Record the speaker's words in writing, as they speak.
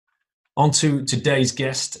On to today's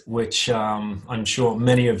guest, which I'm sure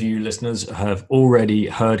many of you listeners have already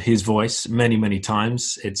heard his voice many, many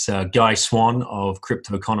times. It's Guy Swan of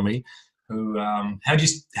Crypto Economy. Who? How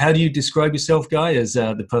do you describe yourself, Guy? As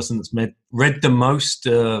the person that's read the most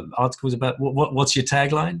articles about what's your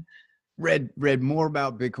tagline? Read more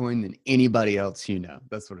about Bitcoin than anybody else you know.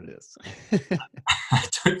 That's what it is. I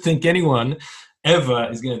don't think anyone ever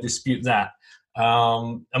is going to dispute that.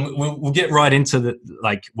 And we'll get right into the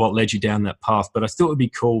like what led you down that path. But I thought it'd be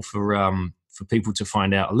cool for people to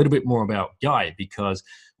find out a little bit more about Guy because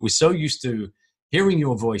we're so used to hearing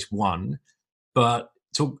your voice one, but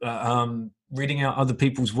reading out other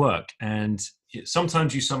people's work, and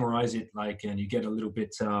sometimes you summarize it like, and you get a little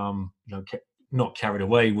bit not carried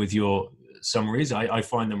away with your summaries. I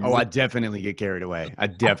find them Oh, really I definitely get carried away. I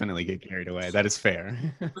definitely get carried away. That is fair.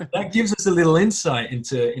 that gives us a little insight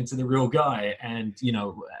into the real guy, and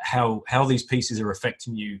how these pieces are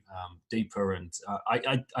affecting you deeper. And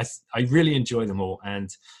I really enjoy them all. And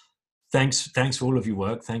thanks for all of your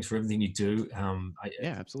work. Thanks for everything you do. I'm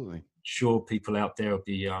Yeah, absolutely. sure people out there will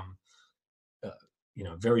be uh,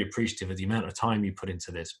 very appreciative of the amount of time you put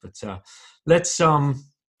into this. But let's um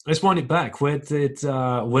let's wind it back.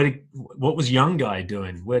 What was young guy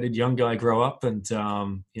doing? Where did young guy grow up? And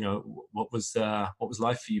what was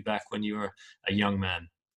life for you back when you were a young man,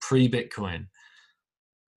 pre Bitcoin?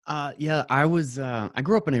 Yeah, I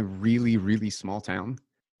grew up in a really, really small town.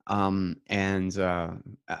 And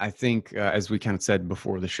I think, as we kind of said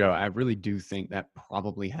before the show, I really do think that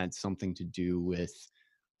probably had something to do with,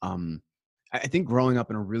 um, I think growing up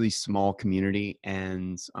in a really small community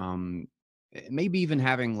and maybe even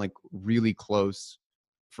having like really close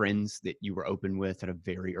friends that you were open with at a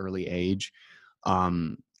very early age,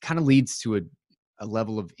 kind of leads to a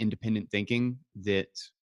level of independent thinking that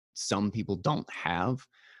some people don't have,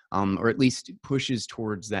 or at least pushes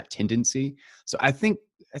towards that tendency. So I think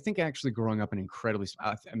actually growing up in incredibly,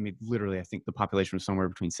 I mean, literally, I think the population was somewhere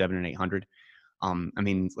between 700 and 800. I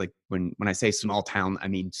mean, like when I say small town, I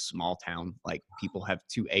mean small town. Like people have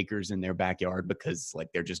 2 acres in their backyard because like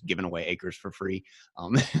they're just giving away acres for free.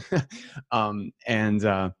 Um, and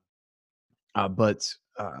but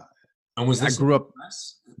And was I this in grew the up.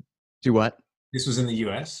 US? Do what? This was in the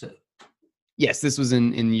US. Yes, this was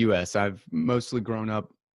in the U.S. I've mostly grown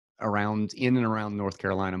up around in and around North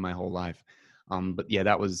Carolina my whole life. But yeah,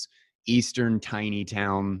 that was eastern tiny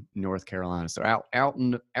town North Carolina. So out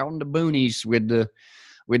in the boonies with the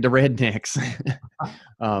rednecks.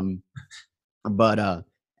 um, but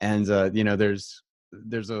and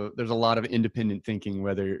there's a lot of independent thinking,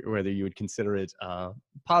 whether you would consider it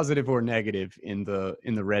positive or negative in the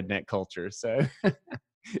redneck culture. So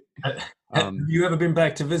Have um, you ever been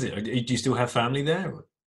back to visit? Do you still have family there?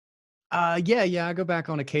 yeah, I go back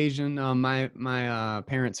on occasion. My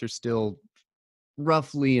parents are still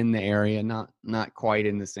roughly in the area, not quite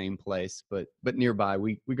in the same place, but nearby.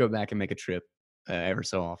 We go back and make a trip ever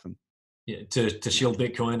so often. Yeah, to shield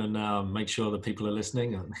Bitcoin and make sure that people are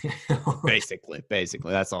listening. Basically,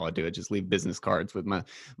 that's all I do. I just leave business cards with my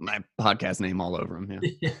podcast name all over them. Yeah.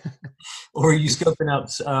 Yeah. Or are you scoping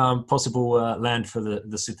out possible land for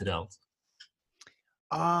the Citadel?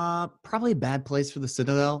 Probably a bad place for the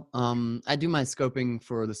Citadel. I do my scoping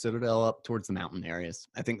for the Citadel up towards the mountain areas.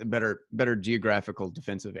 I think the better geographical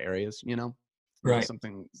defensive areas. Right.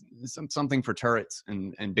 Something for turrets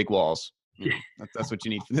and big walls. That's what you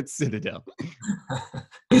need for the Citadel.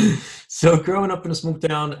 So growing up in a small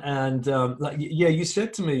town, and yeah, you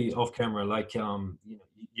said to me off camera, like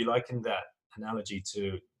you likened that analogy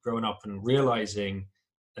to growing up and realizing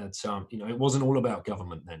that it wasn't all about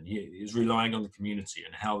government then. It was relying on the community,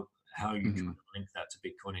 and how you kind Mhm. of link that to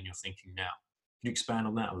Bitcoin in your thinking now. Can you expand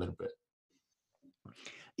on that a little bit?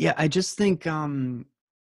 Yeah, I just think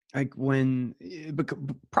like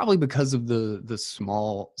probably because of the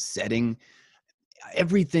small setting,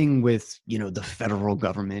 everything with the federal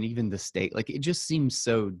government, even the state, like it just seems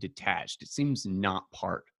so detached. It seems not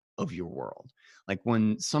part of your world. Like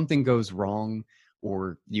when something goes wrong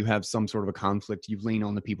or you have some sort of a conflict, you lean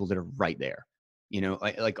on the people that are right there.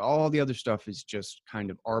 Like all the other stuff is just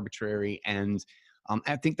kind of arbitrary. And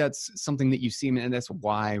I think that's something that you see, and that's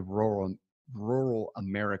why rural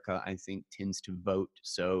America, I think, tends to vote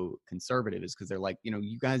so conservative, is because they're like,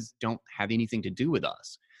 you guys don't have anything to do with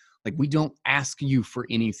us. Like we don't ask you for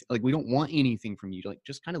anything. Like we don't want anything from you. Like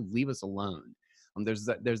just kind of leave us alone. There's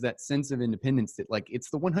that sense of independence that like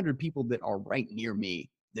it's the 100 people that are right near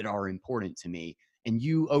me that are important to me, and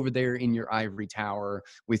you over there in your ivory tower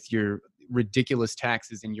with your ridiculous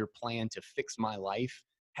taxes and your plan to fix my life.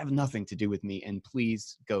 have nothing to do with me, and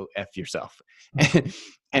please go F yourself.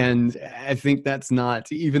 And I think that's not,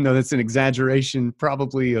 even though that's an exaggeration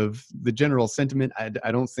probably of the general sentiment,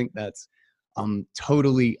 I don't think that's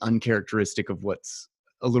totally uncharacteristic of what's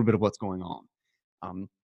a little bit of what's going on.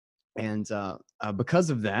 Because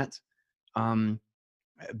of that, um,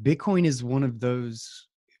 Bitcoin is one of those,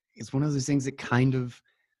 it's one of those things that kind of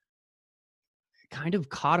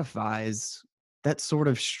codifies that sort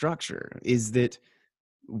of structure, is that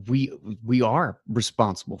we are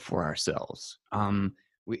responsible for ourselves.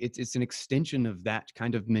 It's an extension of that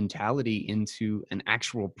kind of mentality into an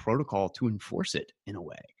actual protocol to enforce it in a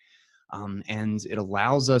way. And it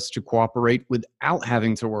allows us to cooperate without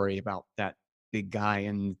having to worry about that big guy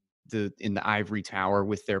in the ivory tower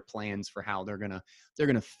with their plans for how they're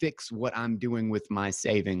gonna fix what I'm doing with my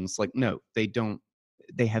savings. Like, no, they don't.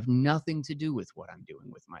 They have nothing to do with what I'm doing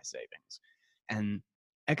with my savings. And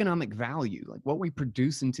economic value, like what we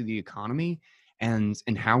produce into the economy and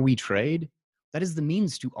how we trade, that is the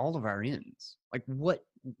means to all of our ends. Like, what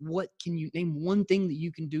can you name one thing that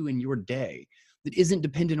you can do in your day that isn't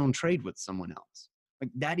dependent on trade with someone else?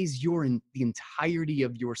 Like, that is the entirety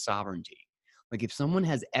of your sovereignty. Like, if someone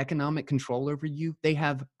has economic control over you, they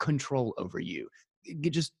have control over you.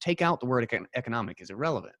 Just take out the word economic is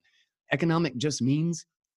irrelevant. Economic just means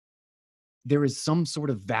there is some sort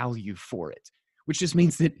of value for it, which just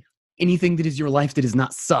means that anything that is your life that does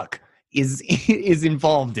not suck is is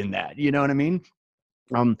involved in that. You know what I mean?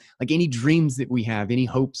 Like any dreams that we have, any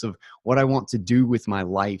hopes of what I want to do with my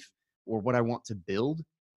life or what I want to build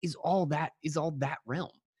is all that realm.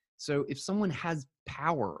 So if someone has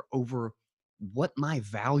power over what my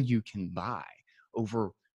value can buy,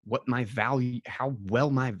 over what my value, how well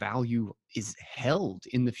my value is held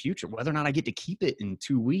in the future, whether or not I get to keep it in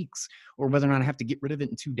 2 weeks or whether or not I have to get rid of it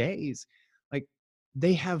in 2 days, like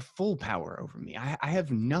they have full power over me. I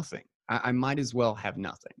have nothing. I might as well have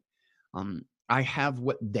nothing. I have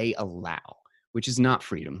what they allow, which is not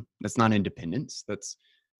freedom. That's not independence. That's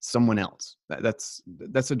someone else.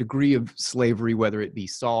 That's a degree of slavery, whether it be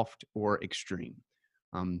soft or extreme.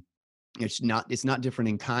 Um, it's not different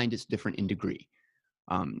in kind. It's different in degree.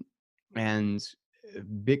 And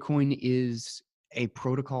Bitcoin is a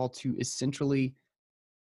protocol to essentially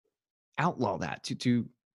outlaw that, to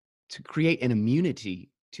create an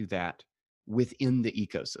immunity to that within the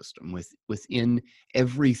ecosystem, within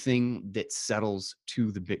everything that settles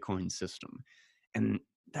to the Bitcoin system. And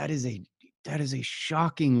that is a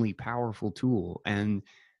shockingly powerful tool. And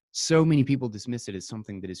so many people dismiss it as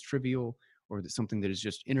something that is trivial, or that something that is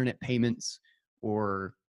just internet payments,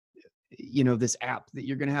 or this app that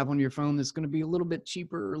you're going to have on your phone that's going to be a little bit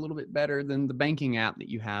cheaper or a little bit better than the banking app that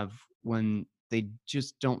you have, when they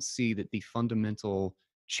just don't see that the fundamental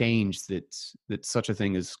change that such a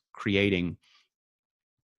thing is creating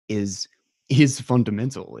is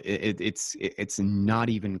fundamental. It's not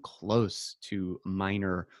even close to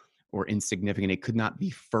minor or insignificant. It could not be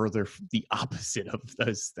further the opposite of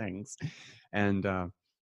those things. And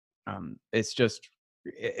it's just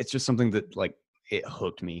something that, like, it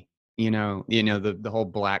hooked me. The whole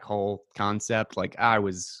black hole concept. Like,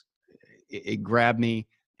 it grabbed me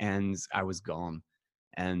and I was gone.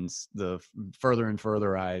 And the further and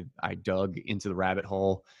further I dug into the rabbit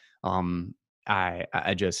hole,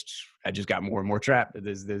 I just got more and more trapped.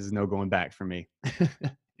 There's no going back for me.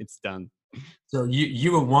 It's done. So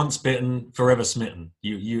you were once bitten, forever smitten.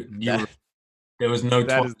 There was no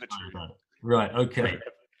that talk is the truth. about it. Right. Okay.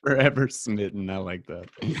 Forever smitten. I like that.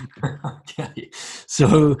 Okay.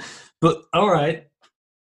 So, but all right,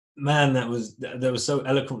 man, that was so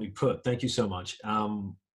eloquently put. Thank you so much.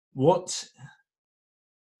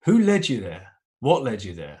 Who led you there? What led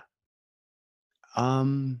you there?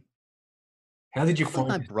 Um, How did you Probably find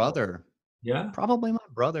my yourself? brother. Yeah. Probably my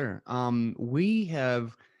brother.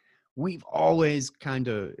 We've always kind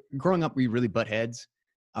of, growing up, we really butt heads.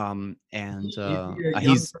 And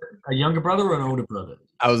he's A younger brother or an older brother?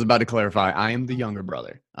 I was about to clarify. I am the younger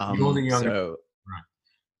brother. You're the younger. So Right.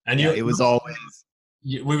 And yeah, it was always.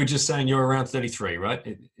 We were just saying you're around 33,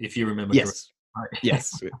 right? If you remember correctly. Yes. Right.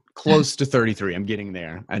 Yes. Close to 33. I'm getting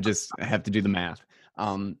there. I have to do the math.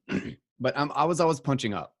 But I was always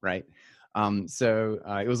punching up, right? So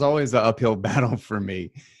it was always an uphill battle for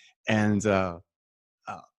me. And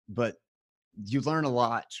but you learn a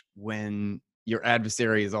lot when your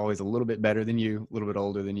adversary is always a little bit better than you, a little bit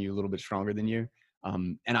older than you, a little bit stronger than you.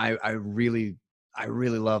 And I really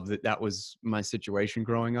love that was my situation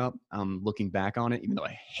growing up. Looking back on it, even though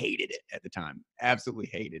I hated it at the time, absolutely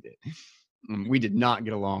hated it. We did not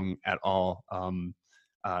get along at all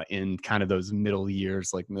in kind of those middle years,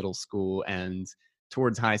 like middle school and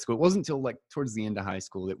towards high school. It wasn't until like towards the end of high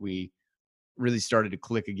school that we really started to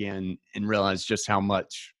click again and realized just how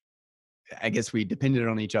much, I guess, we depended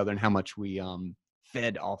on each other and how much we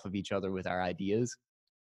fed off of each other with our ideas.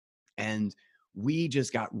 And we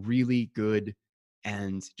just got really good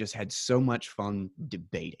and just had so much fun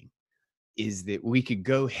debating. Is that we could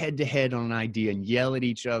go head to head on an idea and yell at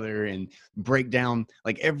each other and break down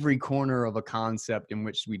like every corner of a concept in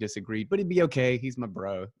which we disagreed, but it'd be okay. He's my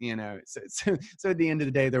bro, you know? So at the end of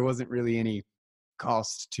the day, there wasn't really any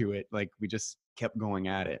cost to it. Like we just kept going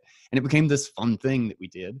at it, and it became this fun thing that we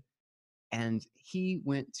did. And he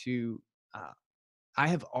went to, I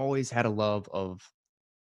have always had a love of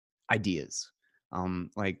ideas,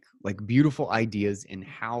 like beautiful ideas and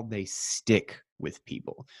how they stick with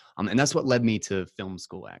people. And that's what led me to film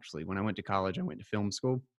school. Actually, when I went to college, I went to film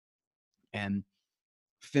school, and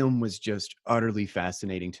film was just utterly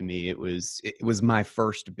fascinating to me. It was my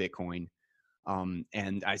first Bitcoin.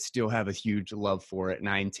 And I still have a huge love for it, and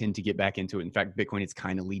I intend to get back into it. In fact, Bitcoin is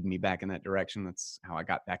kind of leading me back in that direction. That's how I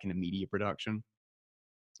got back into media production.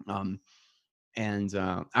 And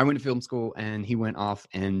I went to film school, and he went off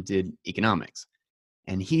and did economics.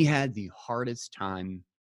 And he had the hardest time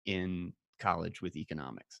in college with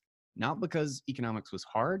economics, not because economics was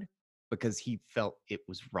hard, because he felt it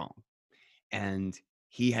was wrong. And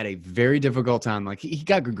he had a very difficult time. Like he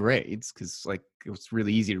got good grades because like it was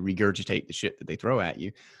really easy to regurgitate the shit that they throw at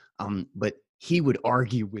you. But he would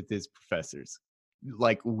argue with his professors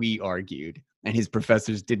like we argued, and his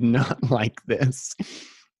professors did not like this.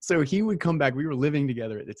 So he would come back. We were living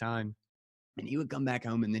together at the time, and he would come back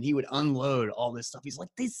home, and then he would unload all this stuff. He's like,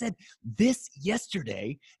 they said this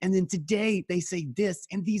yesterday, and then today they say this,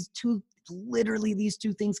 and literally these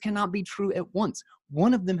two things cannot be true at once.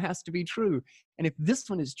 One of them has to be true. And if this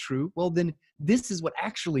one is true, well, then this is what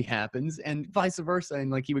actually happens, and vice versa.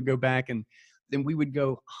 And like he would go back, and then we would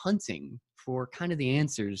go hunting for kind of the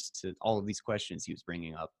answers to all of these questions he was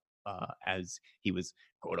bringing up as he was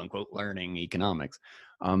quote unquote learning economics.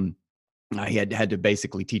 He had to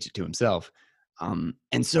basically teach it to himself.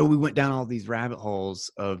 And so we went down all these rabbit holes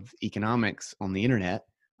of economics on the internet,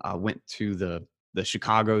 went to the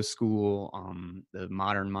Chicago school, the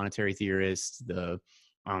modern monetary theorists,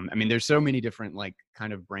 I mean, there's so many different like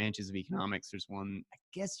kind of branches of economics. There's one, I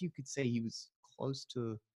guess you could say he was close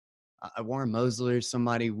to Warren Mosler, is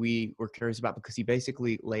somebody we were curious about because he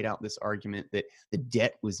basically laid out this argument that the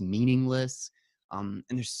debt was meaningless. And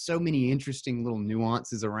there's so many interesting little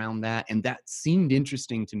nuances around that. And that seemed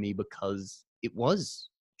interesting to me because it was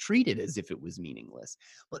treated as if it was meaningless,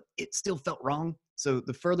 but it still felt wrong. So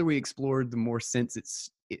the further we explored, the more sense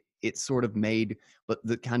it sort of made, but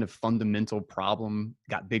the kind of fundamental problem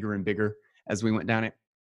got bigger and bigger as we went down it.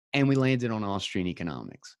 And we landed on Austrian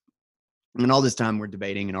economics. And all this time we're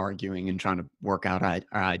debating and arguing and trying to work out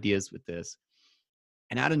our ideas with this.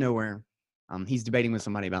 And out of nowhere, he's debating with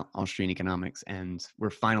somebody about Austrian economics, and we're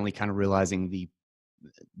finally kind of realizing the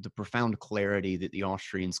profound clarity that the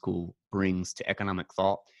Austrian school brings to economic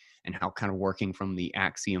thought, and how kind of working from the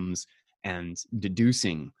axioms and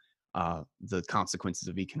deducing the consequences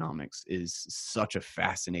of economics is such a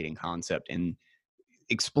fascinating concept and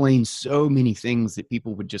explains so many things that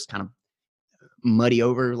people would just kind of muddy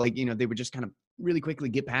over. Like, you know, they would just kind of really quickly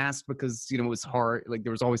get past because, you know, it was hard. Like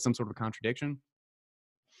there was always some sort of contradiction.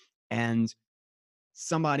 And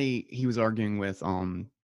somebody he was arguing with on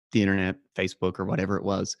the internet, Facebook or whatever it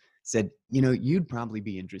was, said, you know, you'd probably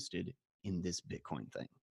be interested in this Bitcoin thing.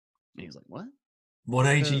 And he was like, what? What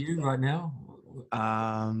age are you right now?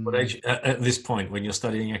 What age at this point when you're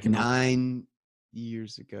studying economics? 9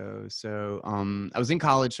 years ago. So I was in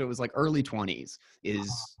college, so it was like early 20s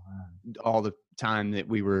is all the time that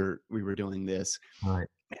we were doing this. Right.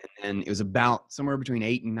 And it was about somewhere between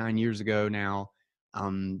 8 and 9 years ago now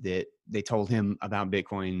that they told him about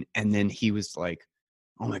Bitcoin. And then he was like,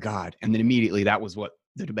 oh my God. And then immediately that was what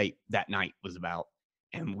the debate that night was about.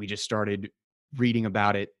 And we just started reading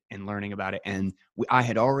about it and learning about it. And I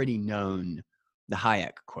had already known the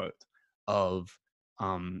Hayek quote of,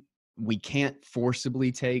 we can't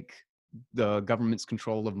forcibly take the government's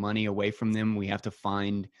control of money away from them. We have to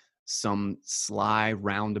find some sly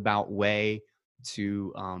roundabout way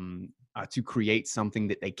to create something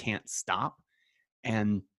that they can't stop.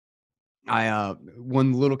 And I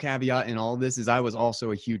one little caveat in all of this is I was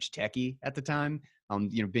also a huge techie at the time.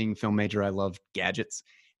 You know, being a film major, I loved gadgets,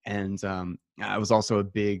 and I was also a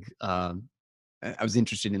big. I was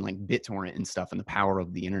interested in like BitTorrent and stuff, and the power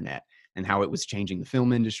of the internet, and how it was changing the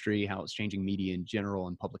film industry, how it's changing media in general,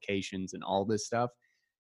 and publications, and all this stuff.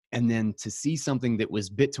 And then to see something that was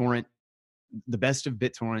BitTorrent, the best of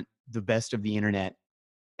BitTorrent, the best of the internet,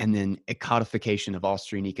 and then a codification of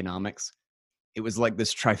Austrian economics. It was like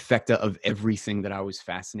this trifecta of everything that I was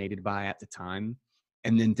fascinated by at the time.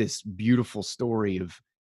 And then this beautiful story of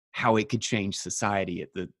how it could change society at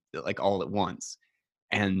the like all at once.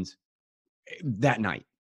 And that night,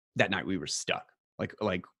 we were stuck.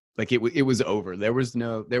 It was over. There was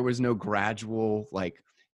no gradual like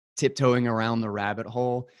tiptoeing around the rabbit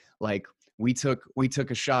hole. Like we took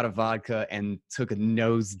a shot of vodka and took a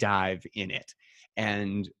nosedive in it,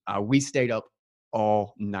 and we stayed up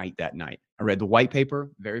all night that night. I read the white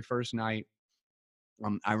paper very first night.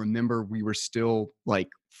 I remember we were still like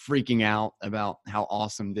freaking out about how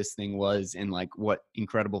awesome this thing was and like what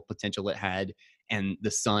incredible potential it had. And the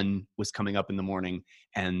sun was coming up in the morning,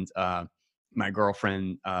 and my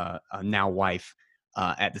girlfriend, now wife,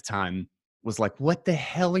 at the time, was like, "What the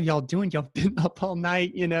hell are y'all doing? Y'all been up all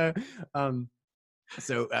night, you know?" Um,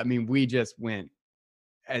 so I mean, we just went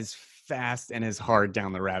as fast and as hard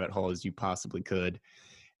down the rabbit hole as you possibly could,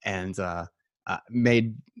 and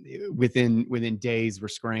made within days we're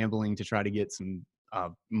scrambling to try to get some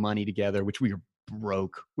money together, which we were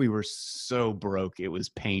broke. We were so broke, it was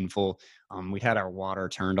painful. We'd had our water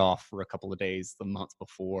turned off for a couple of days the month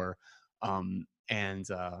before, and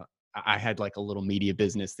I had like a little media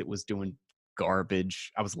business that was doing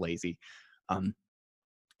garbage. I was lazy, um,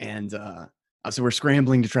 and so we're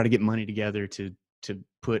scrambling to try to get money together to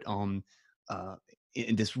put on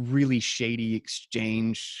in this really shady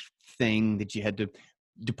exchange thing that you had to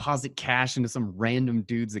deposit cash into some random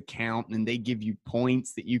dude's account, and they give you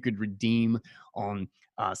points that you could redeem on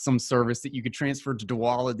some service that you could transfer to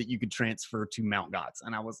Douala that you could transfer to Mount Gox.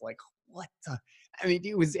 And I was like, what the? I mean,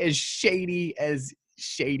 it was as shady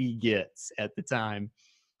gets at the time.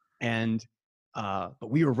 And but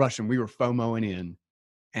we were rushing, we were FOMOing in,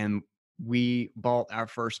 and we bought our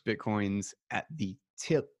first Bitcoins at the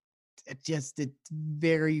tip, at just the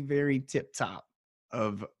very, very tip top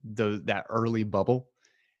of that early bubble.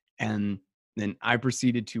 And then I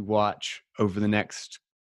proceeded to watch over the next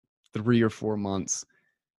 3 or 4 months,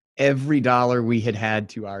 every dollar we had had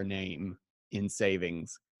to our name in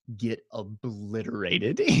savings get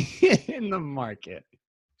obliterated in the market.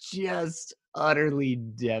 Just utterly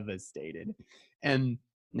devastated. And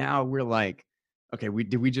now we're like, okay,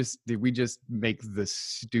 did we just make the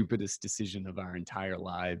stupidest decision of our entire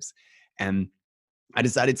lives? And I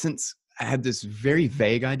decided, since I had this very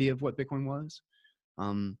vague idea of what Bitcoin was,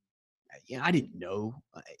 um, I didn't know.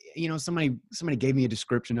 Somebody gave me a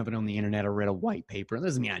description of it on the internet. I read a white paper. It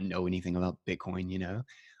doesn't mean I know anything about Bitcoin.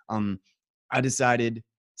 Um, I decided,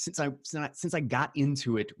 since I got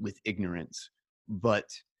into it with ignorance,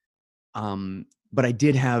 but I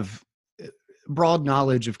did have broad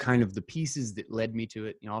knowledge of kind of the pieces that led me to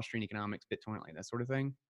it, Austrian economics, Bitcoin, like that sort of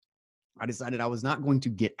thing. I decided I was not going to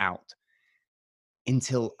get out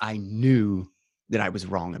until I knew that I was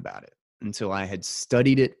wrong about it, until I had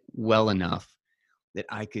studied it well enough that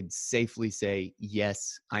I could safely say,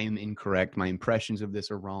 yes, I am incorrect. My impressions of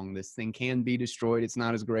this are wrong. This thing can be destroyed. It's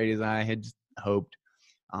not as great as I had hoped.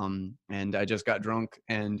 And I just got drunk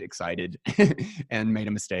and excited and made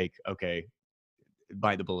a mistake. Okay,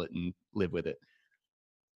 bite the bullet and live with it.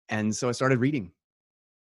 And so I started reading.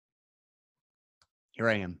 Here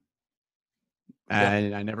I am.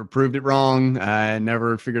 Yeah. I never proved it wrong. I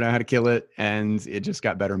never figured out how to kill it. And it just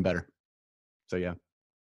got better and better. So, yeah.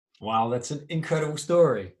 Wow, that's an incredible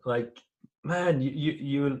story. Like, man,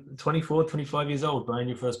 you were 24, 25 years old buying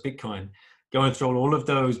your first Bitcoin, going through all of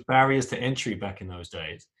those barriers to entry back in those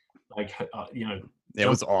days. Like, it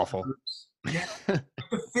was awful. Yeah,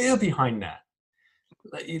 the fear behind that.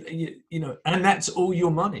 Like, and that's all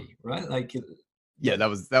your money, right? Like, yeah, that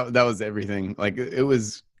was everything. Like, it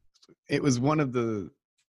was one of the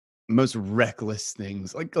most reckless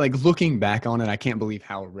things. Like looking back on it, I can't believe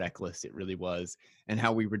how reckless it really was, and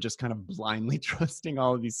how we were just kind of blindly trusting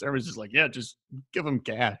all of these services. Like, yeah, just give them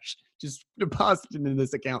cash, just deposit it into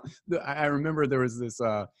this account. I remember there was this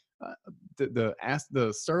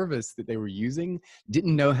the service that they were using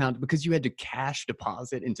didn't know how because you had to cash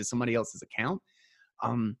deposit into somebody else's account.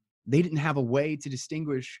 They didn't have a way to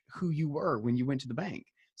distinguish who you were when you went to the bank.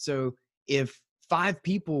 So if 5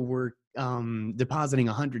 people were depositing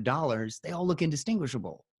 $100, they all look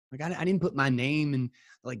indistinguishable. Like, I didn't put my name and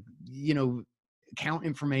account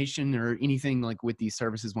information or anything like with these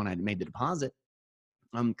services when I made the deposit,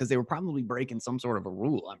 because they were probably breaking some sort of a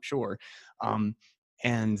rule, I'm sure,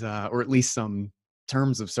 and or at least some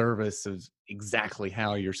terms of service of exactly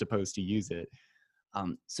how you're supposed to use it.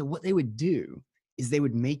 So what they would do is they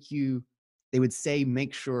would say,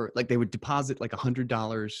 make sure, like, they would deposit like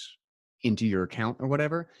 $100 into your account or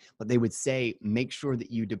whatever, but they would say, make sure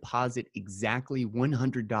that you deposit exactly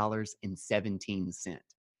 $100.17.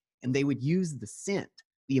 And they would use the cent,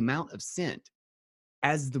 the amount of cent,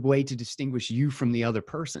 as the way to distinguish you from the other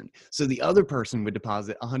person. So the other person would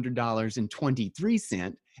deposit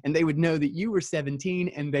 $100.23, and they would know that you were 17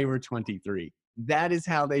 and they were 23. That is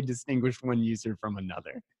how they distinguished one user from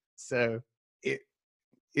another. So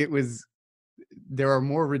it was, there are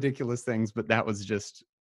more ridiculous things, but that was just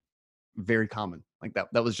very common. Like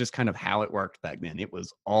that was just kind of how it worked back then. It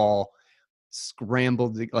was all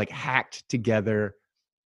scrambled, like hacked together.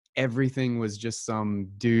 Everything was just some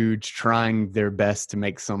dude trying their best to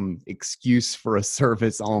make some excuse for a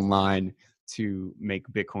service online to make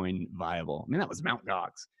Bitcoin viable. I mean, that was Mt.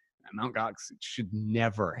 Gox. Mt. Gox should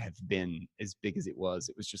never have been as big as it was.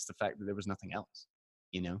 It was just the fact that there was nothing else,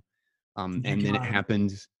 you know? And then it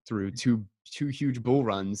happened through two huge bull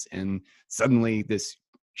runs, and suddenly this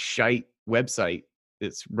shite website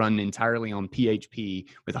that's run entirely on PHP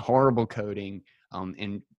with horrible coding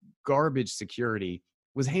and garbage security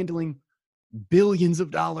was handling billions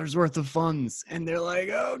of dollars worth of funds. And they're like,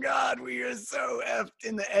 oh God, we are so effed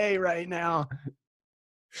in the A right now.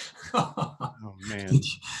 Oh man.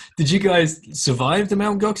 Did you guys survive the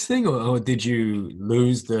Mt. Gox thing, or did you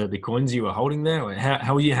lose the coins you were holding there?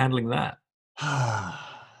 How are you handling that?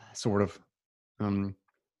 Sort of.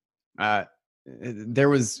 There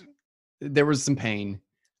was some pain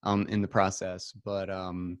in the process, but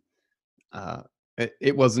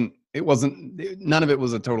it wasn't none of it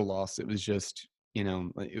was a total loss. It was just, you know,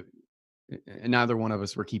 neither one of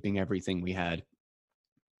us were keeping everything we had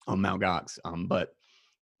on Mt. Gox. But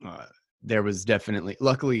there was definitely,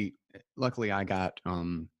 luckily I got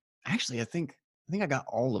actually I think I got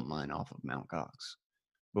all of mine off of Mt. Gox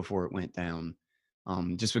before it went down,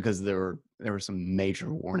 just because there were some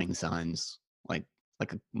major warning signs like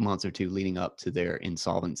a month or two leading up to their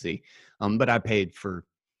insolvency. But I paid for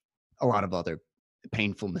a lot of other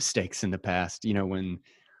painful mistakes in the past. You know, when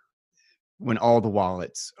all the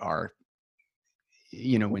wallets are,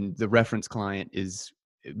 you know, when the reference client is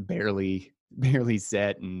barely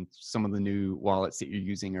set, and some of the new wallets that you're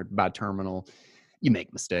using are by terminal, you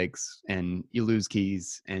make mistakes and you lose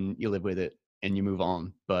keys and you live with it and you move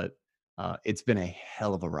on. But it's been a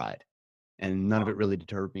hell of a ride, and none of it really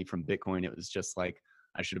deterred me from Bitcoin. It was just like,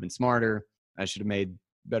 I should have been smarter. I should have made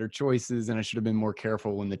better choices, and I should have been more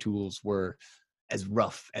careful when the tools were as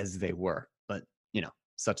rough as they were. But, you know,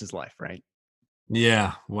 such is life, right?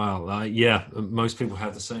 Yeah, well, yeah, most people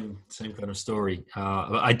have the same kind of story.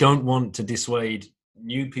 I don't want to dissuade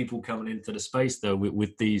new people coming into the space though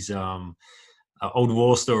with these old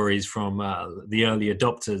war stories from the early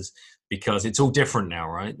adopters, because it's all different now,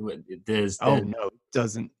 right? Oh no, it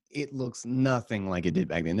doesn't. It looks nothing like it did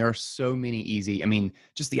back then. There are so many easy. I mean,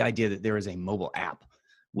 just the idea that there is a mobile app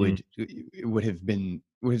would have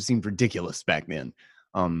seemed ridiculous back then.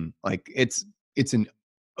 Like it's an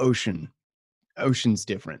ocean's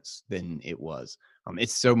difference than it was.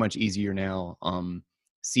 It's so much easier now.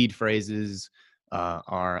 Seed phrases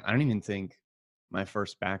are. I don't even think my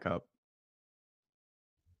first backup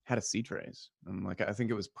had a seed phrase. Like I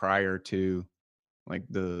think it was prior to like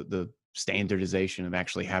the standardization of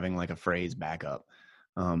actually having like a phrase backup.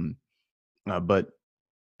 But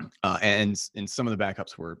and some of the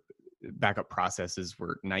backup processes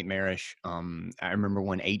were nightmarish. I remember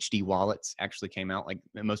when HD wallets actually came out. Like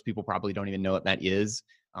most people probably don't even know what that is,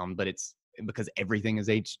 but it's because everything is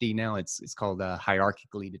HD now. It's called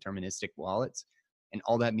hierarchically deterministic wallets, and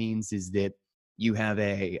all that means is that you have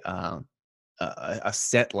a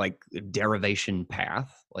set like derivation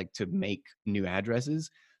path, like to make new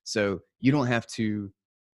addresses. So you don't have to,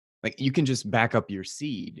 like, you can just back up your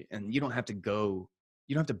seed, and you don't have to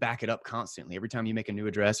back it up constantly. Every time you make a new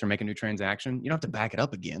address or make a new transaction, you don't have to back it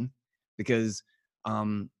up again, because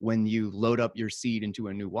when you load up your seed into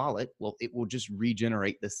a new wallet, well, it will just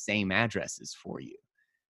regenerate the same addresses for you.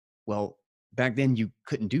 Well, back then you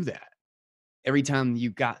couldn't do that. Every time you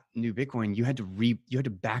got new Bitcoin, you had to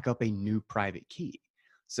back up a new private key.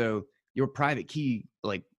 So your private key,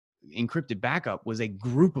 like encrypted backup, was a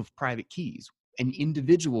group of private keys, an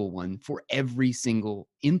individual one for every single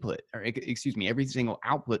input, or excuse me, every single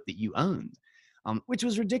output that you owned, which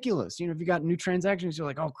was ridiculous. You know, if you got new transactions, you're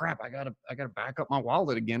like, oh crap, I gotta back up my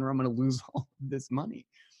wallet again, or I'm gonna lose all of this money.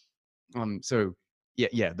 So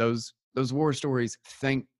yeah, those war stories.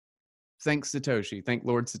 Thanks Satoshi, thank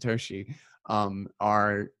Lord Satoshi,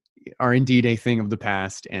 are indeed a thing of the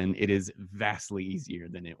past, and it is vastly easier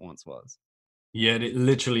than it once was. Yeah, it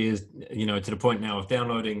literally is, you know, to the point now of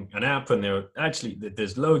downloading an app, and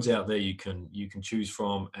there's loads out there you can choose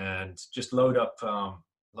from, and just load up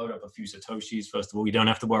load up a few Satoshis. First of all, you don't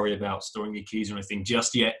have to worry about storing your keys or anything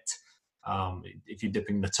just yet. If you're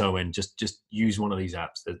dipping the toe in, just use one of these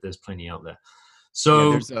apps. There's plenty out there. Yeah,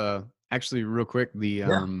 So there's actually real quick, the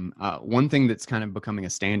yeah, one thing that's kind of becoming a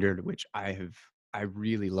standard, which I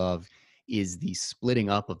really love, is the splitting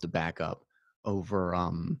up of the backup over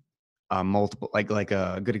multiple, like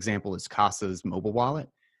a good example is Casa's mobile wallet.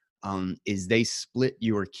 Is they split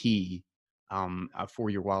your key for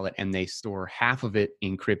your wallet, and they store half of it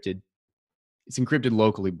encrypted. It's encrypted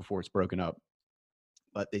locally before it's broken up,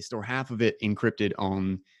 but they store half of it encrypted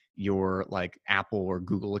on your like Apple or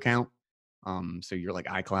Google account. So your like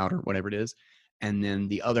iCloud or whatever it is. And then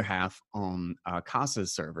the other half on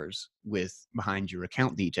Casa's servers with behind your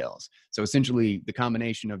account details. So essentially the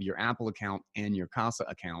combination of your Apple account and your Casa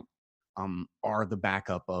account are the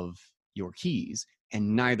backup of your keys.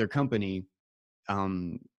 And neither company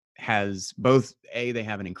um, has both. They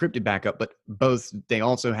have an encrypted backup, but both, they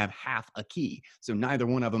also have half a key. So neither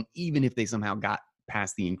one of them, even if they somehow got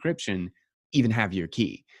past the encryption, even have your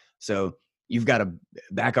key. So you've got a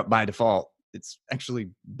backup by default. It's actually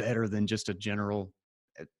better than just a general,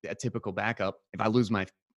 a typical backup. If I lose my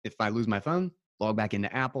phone, log back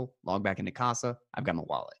into Apple, log back into Casa, I've got my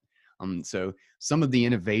wallet. So some of the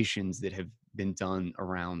innovations that have been done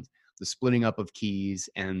around the splitting up of keys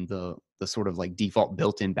and the sort of like default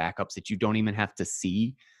built-in backups that you don't even have to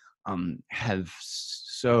see have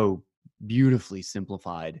so beautifully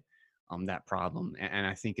simplified that problem. And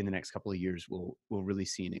I think in the next couple of years we'll really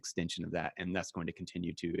see an extension of that, and that's going to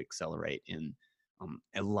continue to accelerate in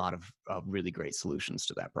a lot of really great solutions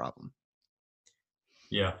to that problem.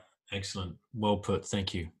 yeah, excellent, well put.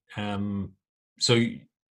 Thank you. So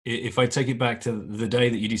if I take it back to the day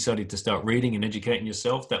that you decided to start reading and educating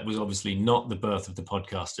yourself, that was obviously not the birth of the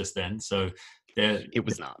podcast just then. So there, It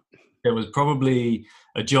was not. there was probably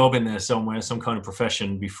a job in there somewhere, some kind of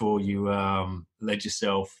profession before you led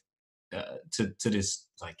yourself to this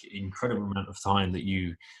like incredible amount of time that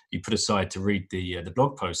you put aside to read the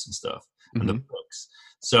blog posts and stuff and the Mm-hmm. books.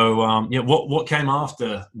 So yeah, what came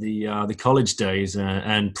after the college days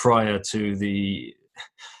and prior to the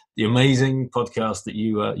amazing podcast that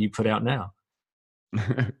you put out now?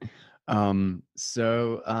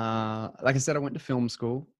 Like I said, I went to film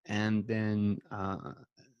school, and then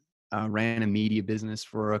ran a media business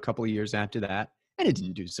for a couple of years after that, and it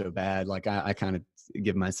didn't do so bad. Like I kind of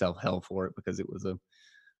give myself hell for it because it was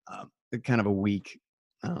a kind of a weak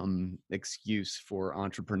excuse for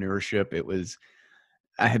entrepreneurship. It was,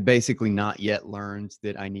 I had basically not yet learned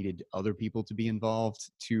that I needed other people to be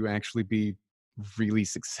involved to actually be really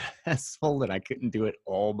successful, that I couldn't do it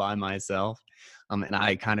all by myself. And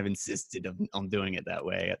I kind of insisted on doing it that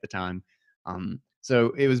way at the time.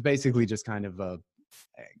 So it was basically just kind of a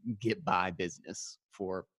get by business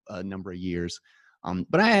for a number of years.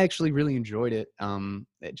 But I actually really enjoyed it.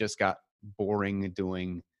 It just got boring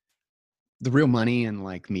doing the real money in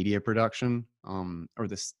like media production, or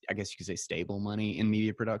this, I guess you could say stable money in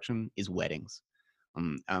media production is weddings.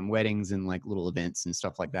 Weddings and like little events and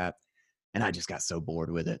stuff like that. And I just got so bored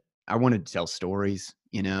with it. I wanted to tell stories,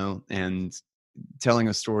 and telling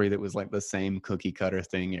a story that was like the same cookie cutter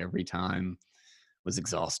thing every time was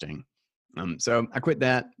exhausting. So I quit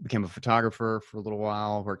that, became a photographer for a little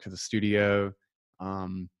while, worked at the studio,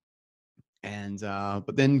 um, and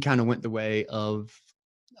but then kind of went the way of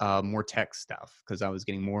more tech stuff because I was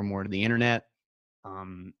getting more and more to the internet,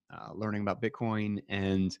 learning about Bitcoin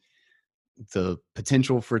and the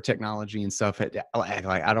potential for technology and stuff. Like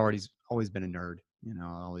I'd always been a nerd, I'd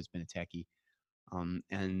always been a techie,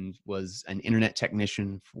 and was an internet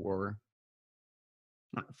technician for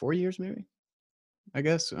 4 years, maybe. I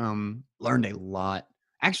guess. Learned a lot.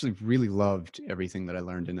 Actually, really loved everything that I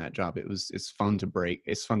learned in that job. It's fun to break.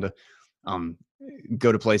 It's fun to um,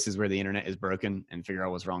 go to places where the internet is broken and figure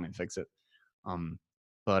out what's wrong and fix it. Um,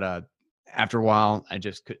 but after a while, I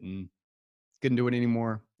just couldn't do it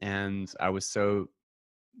anymore, and I was so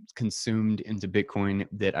consumed into Bitcoin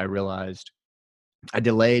that I realized I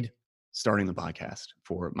delayed starting the podcast.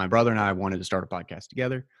 For my brother and I wanted to start a podcast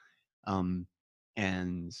together. Um,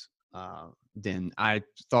 and then I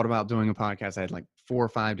thought about doing a podcast. I had like 4 or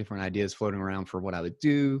 5 different ideas floating around for what I would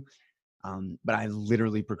do. But I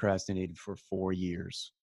literally procrastinated for 4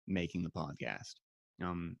 years making the podcast.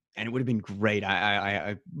 And it would have been great.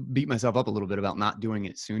 I beat myself up a little bit about not doing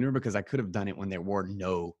it sooner because I could have done it when there were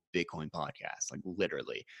no Bitcoin podcasts, like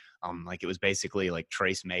literally. Like it was basically like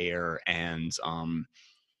Trace Mayer and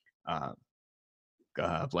uh,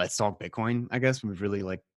 Let's Talk Bitcoin, I guess, was really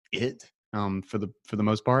like it for the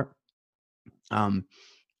most part. Um,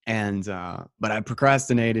 but I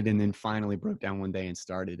procrastinated and then finally broke down one day and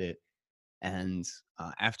started it. And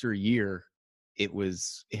after a year, it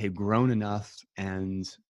had grown enough and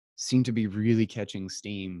seemed to be really catching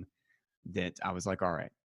steam that I was like, all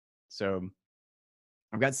right, so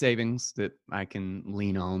I've got savings that I can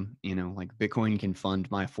lean on. Like Bitcoin can fund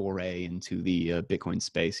my foray into the Bitcoin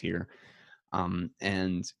space here.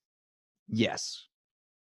 And yes,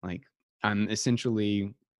 like I'm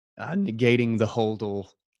essentially negating the HODL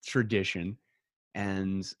tradition,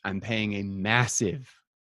 and I'm paying a massive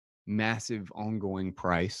ongoing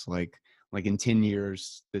price. Like in 10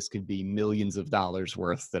 years, this could be millions of dollars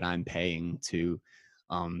worth that I'm paying to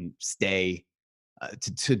stay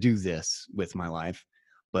to do this with my life.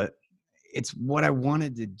 But it's what I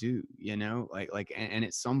wanted to do, and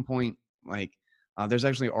at some point, like there's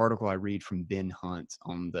actually an article I read from Ben Hunt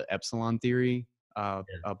on the Epsilon Theory Yeah.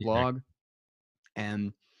 blog,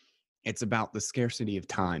 and it's about the scarcity of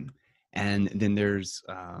time. And then there's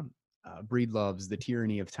Breedlove's The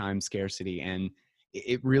Tyranny of Time Scarcity, and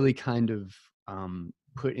it really kind of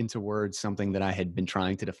put into words something that I had been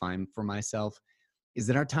trying to define for myself, is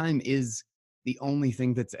that our time is the only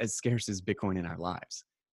thing that's as scarce as Bitcoin in our lives.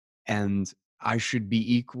 And I should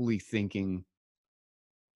be equally thinking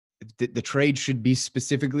the trade should be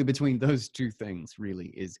specifically between those two things. Really,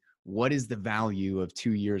 is what is the value of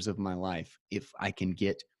 2 years of my life if I can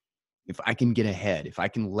get ahead, if I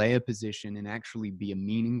can lay a position and actually be a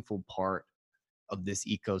meaningful part of this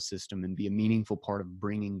ecosystem and be a meaningful part of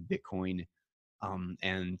bringing Bitcoin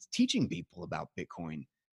and teaching people about Bitcoin.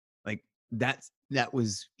 Like that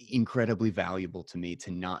was incredibly valuable to me,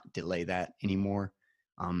 to not delay that anymore.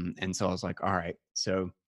 And so I was like, all right,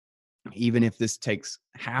 so even if this takes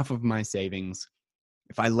half of my savings,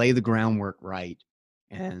 if I lay the groundwork right,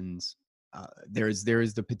 and there is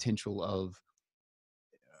the potential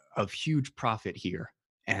of huge profit here,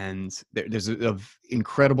 and there's of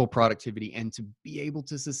incredible productivity, and to be able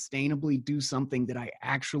to sustainably do something that I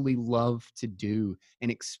actually love to do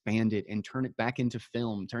and expand it and turn it back into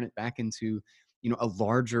film, turn it back into a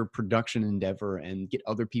larger production endeavor and get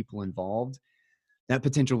other people involved. That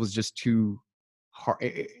potential was just too hard.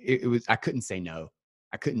 It was, I couldn't say no.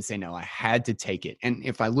 I had to take it. And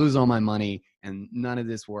if I lose all my money and none of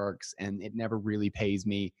this works and it never really pays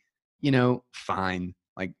me, fine.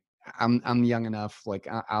 Like I'm young enough. Like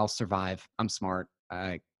I'll survive. I'm smart.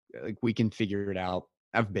 Like we can figure it out.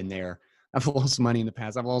 I've been there. I've lost money in the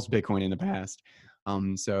past. I've lost Bitcoin in the past.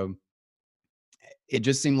 So it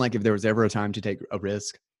just seemed like if there was ever a time to take a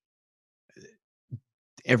risk,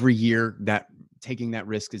 every year that taking that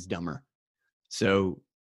risk is dumber. So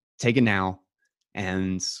take it now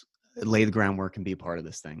and lay the groundwork and be a part of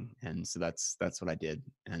this thing. And so that's what I did.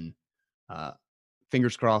 And uh,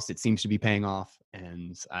 fingers crossed, it seems to be paying off,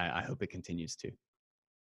 and I hope it continues to.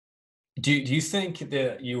 Do you think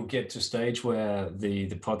that you'll get to a stage where the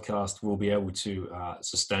podcast will be able to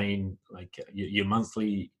sustain like your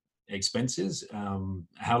monthly expenses?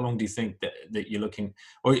 How long do you think that you're looking,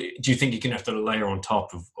 or do you think you're going to have to layer on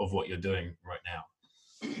top of what you're doing right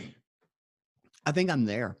now? I think I'm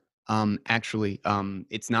there. Actually,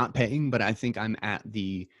 it's not paying, but I think I'm at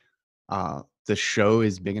the show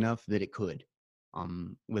is big enough that it could,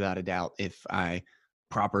 without a doubt, if I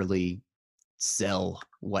properly sell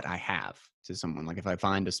what I have to someone. Like if I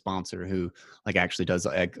find a sponsor who like actually does,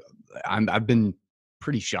 like I've been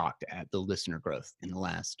pretty shocked at the listener growth in the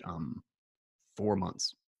last 4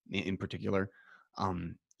 months in particular.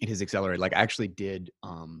 It has accelerated. Like I actually did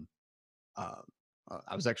uh,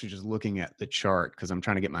 I was actually just looking at the chart because I'm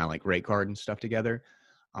trying to get my like rate card and stuff together.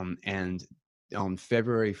 And on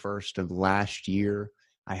February 1st of last year,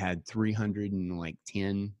 I had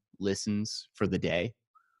 310 listens for the day.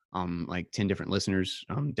 Like 10 different listeners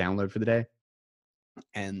download for the day.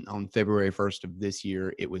 And on February 1st of this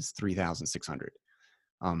year, it was 3,600.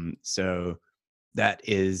 So that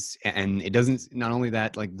is, and it doesn't, not only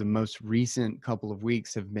that, like the most recent couple of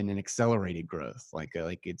weeks have been an accelerated growth. Like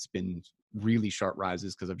it's been really sharp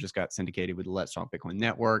rises because I've just got syndicated with the Let's Talk Bitcoin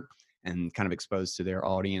network and kind of exposed to their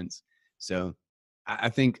audience. So I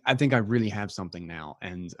think I really have something now,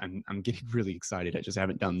 and I'm getting really excited. I just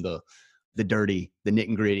haven't done the dirty, the nit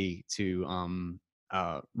and gritty to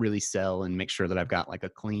really sell and make sure that I've got like a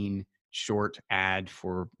clean short ad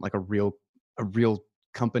for like a real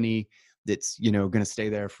company that's going to stay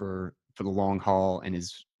there for the long haul and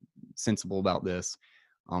is sensible about this.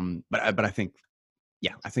 But I think,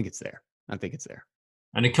 yeah, I think it's there. I think it's there.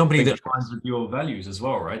 And a company that Fingers aligns crossed. with your values as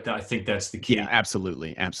well, right? I think that's the Yeah, key.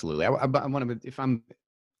 absolutely, absolutely. I want to. If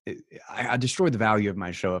I destroy the value of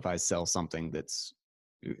my show if I sell something that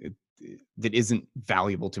isn't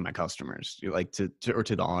valuable to my customers, like to or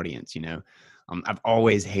to the audience. I've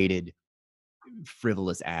always hated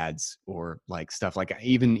frivolous ads or like stuff like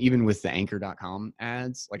even with the anchor.com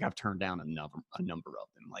ads, like I've turned down a number of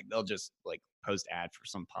them. Like they'll just like post ad for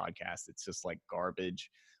some podcast it's just like garbage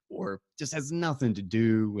or just has nothing to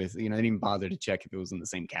do with, they didn't even bother to check if it was in the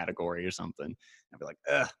same category or something. I'd be like,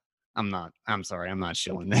 ugh, I'm sorry, I'm not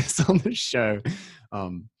showing this on the show.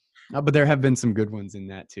 But there have been some good ones in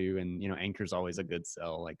that too. And, Anchor's always a good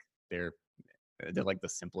sell. Like they're like the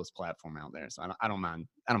simplest platform out there. So I don't mind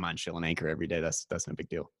shilling Anchor every day. That's no big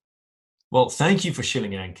deal. Well, thank you for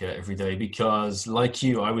shilling Anchor every day, because like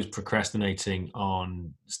you, I was procrastinating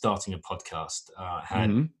on starting a podcast.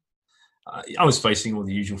 I was facing all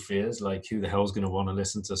the usual fears, like who the hell's going to want to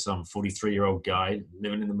listen to some 43-year-old guy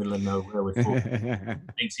living in the middle of nowhere with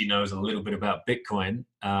thinks he knows a little bit about Bitcoin,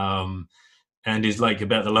 and is like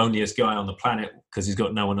about the loneliest guy on the planet because he's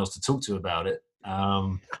got no one else to talk to about it.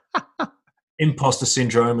 Imposter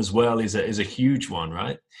syndrome as well is a huge one,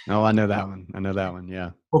 right? Oh, I know that one.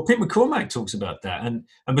 Yeah. Well, Pete McCormack talks about that, and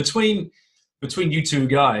between you two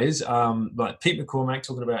guys, like Pete McCormack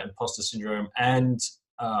talking about imposter syndrome and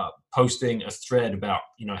posting a thread about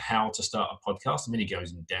how to start a podcast. I mean, he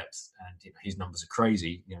goes in depth, and his numbers are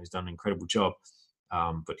crazy. He's done an incredible job,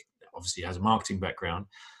 but obviously has a marketing background.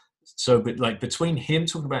 So, but like between him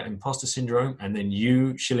talking about imposter syndrome and then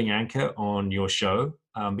you shilling Anchor on your show,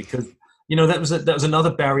 because that was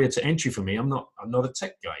another barrier to entry for me. I'm not a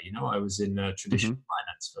tech guy. I was in traditional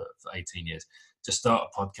finance for 18 years. To start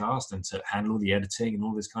a podcast and to handle the editing and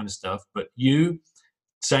all this kind of stuff, but you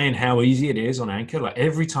saying how easy it is on Anchor, like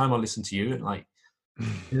every time I listen to you, like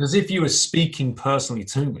it's as if you were speaking personally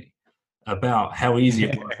to me about how easy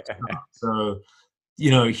it was to start. So,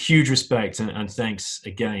 huge respect and thanks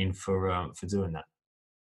again for doing that.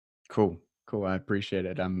 Cool. I appreciate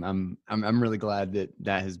it. I'm really glad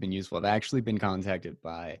that has been useful. I've actually been contacted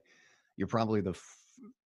by, you're probably the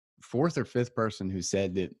fourth or fifth person who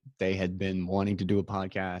said that they had been wanting to do a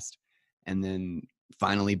podcast and then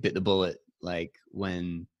finally bit the bullet. Like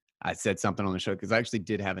when I said something on the show, because I actually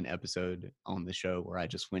did have an episode on the show where I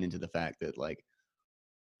just went into the fact that like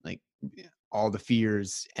all the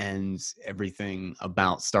fears and everything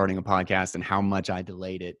about starting a podcast and how much I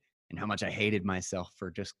delayed it and how much I hated myself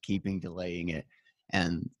for just keeping delaying it.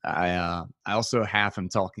 And I also half am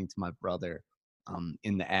talking to my brother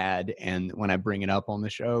in the ad, and when I bring it up on the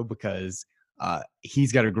show, because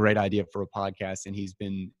he's got a great idea for a podcast and he's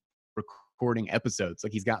been recording episodes.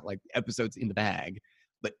 Like he's got like episodes in the bag,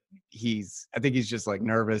 but I think he's just like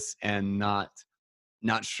nervous and not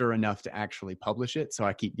sure enough to actually publish it. So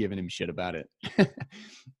I keep giving him shit about it.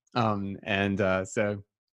 So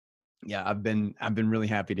yeah, I've been really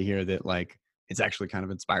happy to hear that like it's actually kind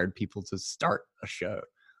of inspired people to start a show.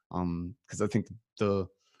 Cause I think the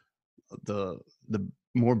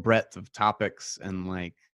more breadth of topics and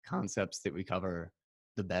like concepts that we cover,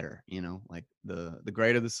 the better, like the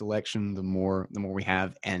greater the selection, the more we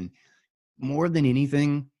have. And more than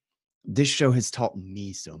anything, this show has taught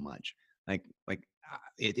me so much.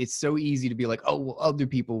 It's so easy to be like, oh, well, other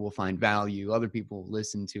people will find value, other people will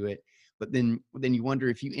listen to it, but then you wonder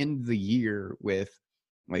if you end the year with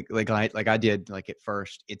like I did, like at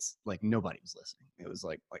first it's like nobody was listening. It was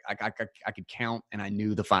like I could count, and I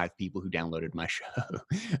knew the 5 people who downloaded my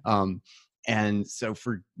show. And so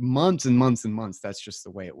for months and months and months, that's just the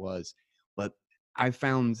way it was. But I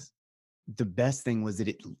found the best thing was that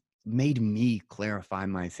it made me clarify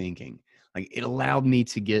my thinking. Like it allowed me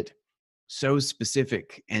to get so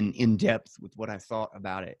specific and in depth with what I thought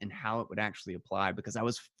about it and how it would actually apply, because I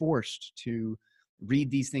was forced to read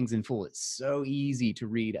these things in full. It's so easy to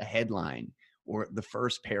read a headline or the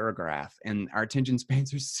first paragraph, and our attention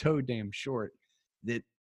spans are so damn short that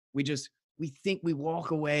we think we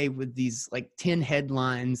walk away with these like 10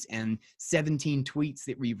 headlines and 17 tweets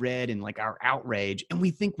that we read and like our outrage, and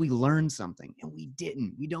we think we learned something, and we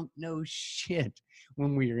didn't. We don't know shit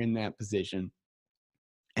when we are in that position.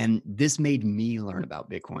 And this made me learn about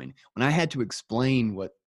Bitcoin. When I had to explain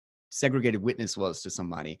what segregated witness was to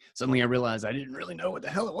somebody, suddenly I realized I didn't really know what the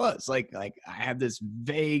hell it was. Like I had this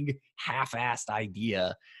vague, half-assed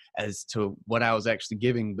idea as to what I was actually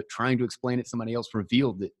giving, but trying to explain it to somebody else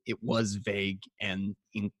revealed that it was vague and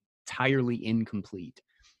entirely incomplete.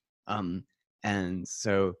 And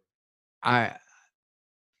so aside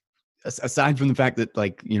from the fact that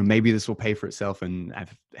like, maybe this will pay for itself, and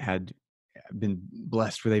I've been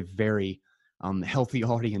blessed with a very healthy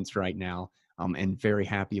audience right now, and very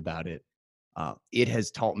happy about it. It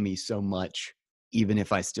has taught me so much, even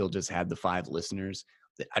if I still just had the 5 listeners,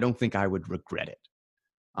 that I don't think I would regret it.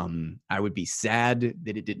 I would be sad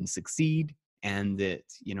that it didn't succeed and that,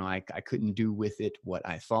 I couldn't do with it what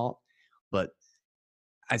I thought, but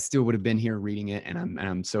I still would have been here reading it, and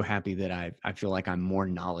I'm so happy that I feel like I'm more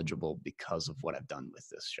knowledgeable because of what I've done with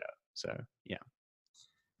this show. So yeah.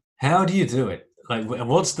 How do you do it? Like,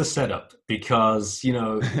 what's the setup? Because,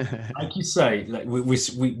 like you say, like we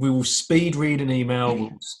will speed read an email,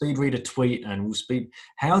 we'll speed read a tweet, and we'll speed.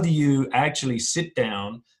 How do you actually sit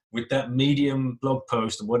down with that Medium blog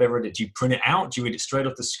post or whatever it is? Do you print it out? Do you read it straight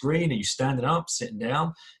off the screen? Are you standing up, sitting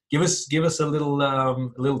down? Give us a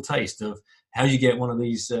little taste of how you get one of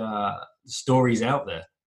these stories out there,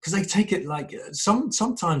 because they take it like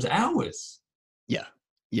sometimes hours. Yeah.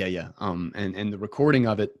 Yeah, yeah. And the recording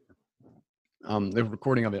of it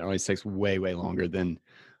always takes way, way longer than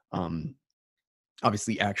um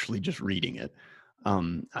obviously actually just reading it.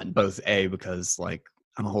 And both because like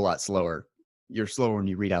I'm a whole lot slower. You're slower when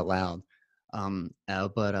you read out loud.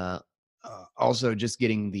 But also just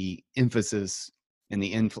getting the emphasis and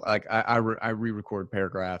the like I re-record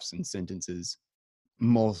paragraphs and sentences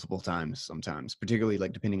multiple times sometimes, particularly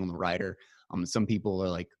like depending on the writer. Some people are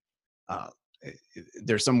like uh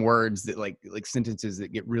there's some words that like sentences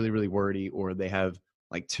that get really really wordy, or they have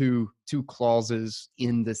like two clauses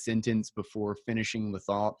in the sentence before finishing the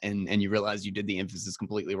thought, and you realize you did the emphasis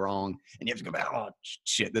completely wrong, and you have to go back. Oh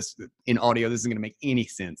shit, this in audio, this isn't going to make any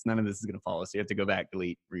sense. None of this is going to follow, so you have to go back,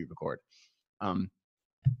 delete, re-record.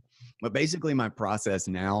 But basically my process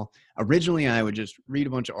now, originally I would just read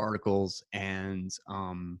a bunch of articles and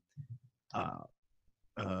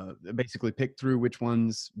uh basically pick through which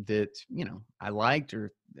ones that I liked,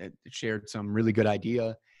 or that shared some really good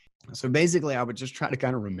idea. So basically, I would just try to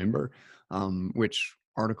kind of remember which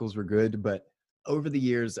articles were good. But over the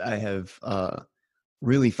years, I have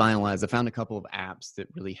really finalized. I found a couple of apps that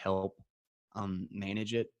really help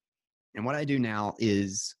manage it. And what I do now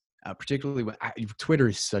is, particularly when Twitter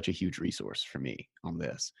is such a huge resource for me on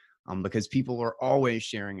this, because people are always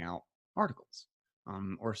sharing out articles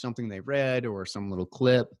or something they read or some little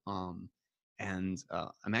clip. And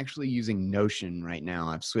I'm actually using Notion right now.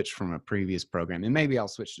 I've switched from a previous program, and maybe I'll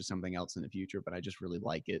switch to something else in the future, but I just really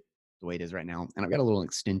like it the way it is right now. And I've got a little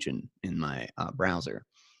extension in my browser.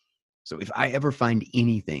 So if I ever find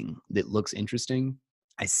anything that looks interesting,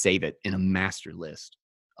 I save it in a master list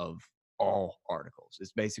of all articles.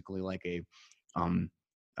 It's basically like um,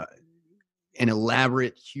 uh, an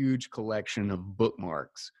elaborate, huge collection of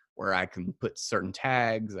bookmarks where I can put certain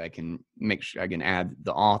tags. I can make sure I can add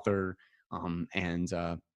the author, and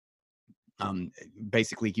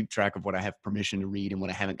basically keep track of what I have permission to read and what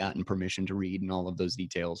I haven't gotten permission to read, and all of those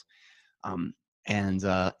details. And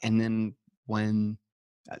then when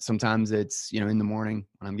sometimes it's in the morning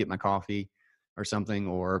when I'm getting my coffee or something,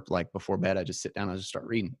 or like before bed, I just sit down, I just start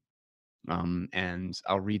reading. And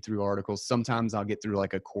I'll read through articles. Sometimes I'll get through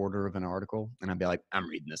like a quarter of an article and I'll be like, I'm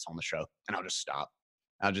reading this on the show, and I'll just stop.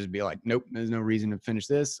 I'll just be like, nope, there's no reason to finish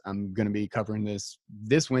this. I'm going to be covering this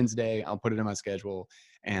Wednesday. I'll put it in my schedule,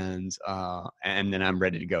 and then I'm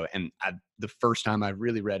ready to go. And the first time I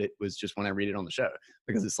really read it was just when I read it on the show,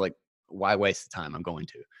 because it's like, why waste the time? I'm going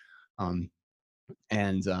to.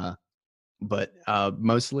 But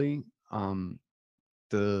mostly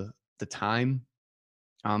the time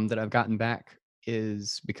that I've gotten back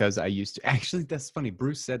is because I used to actually. That's funny.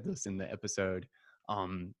 Bruce said this in the episode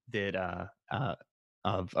that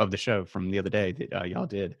of the show from the other day that y'all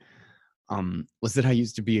did. Was that I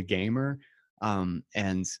used to be a gamer,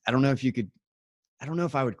 and I don't know if you could. I don't know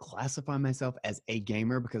if I would classify myself as a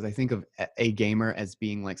gamer, because I think of a gamer as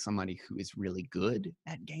being like somebody who is really good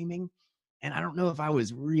at gaming. And I don't know if I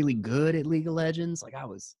was really good at League of Legends. Like I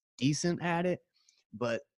was decent at it,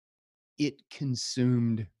 but it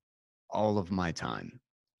consumed all of my time.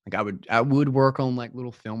 Like I would work on like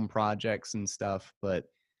little film projects and stuff, but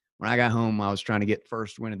when I got home, I was trying to get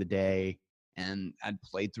first win of the day, and I'd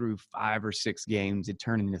played through 5 or 6 games. It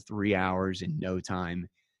turned into 3 hours in no time.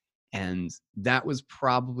 And that was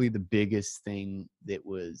probably the biggest thing that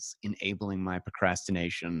was enabling my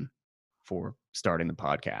procrastination for starting the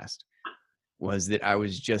podcast, was that I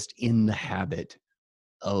was just in the habit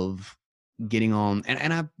of getting on,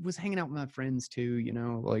 and I was hanging out with my friends too,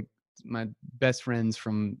 like my best friends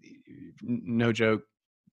from, no joke,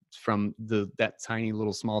 from that tiny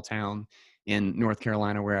little small town in North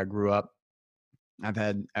Carolina where I grew up.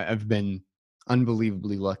 I've been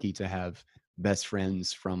unbelievably lucky to have best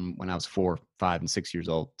friends from when I was 4, 5, and 6 years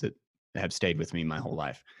old that have stayed with me my whole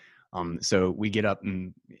life. So we get up,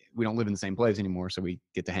 and we don't live in the same place anymore, so we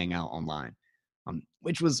get to hang out online,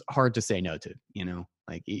 which was hard to say no to.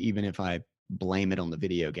 Like even if I blame it on the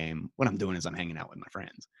video game, what I'm doing is I'm hanging out with my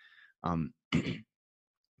friends. Um,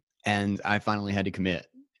 and I finally had to commit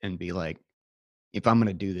and be like, if I'm going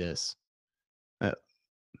to do this, uh,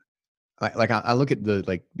 I look at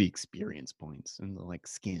the experience points and the like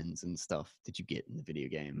skins and stuff that you get in the video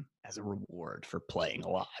game as a reward for playing a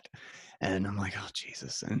lot, and I'm like, oh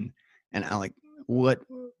Jesus, and I like what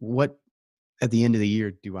at the end of the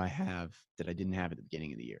year do I have that I didn't have at the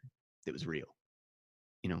beginning of the year that was real?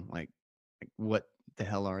 Like what the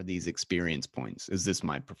hell are these experience points? Is this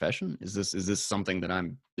my profession? Is this something that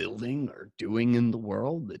I'm building or doing in the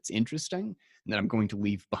world that's interesting and that I'm going to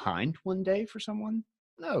leave behind one day for someone?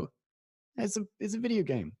 No, it's a video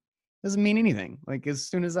game. Doesn't mean anything. Like as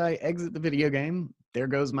soon as I exit the video game, there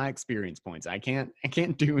goes my experience points. I can't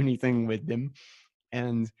do anything with them,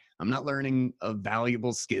 and I'm not learning a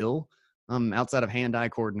valuable skill outside of hand-eye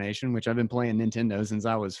coordination, which I've been playing Nintendo since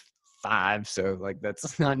I was 5. So like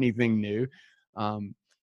that's not anything new. Um,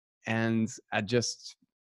 and I just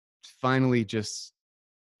finally just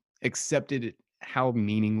accepted how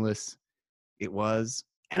meaningless it was.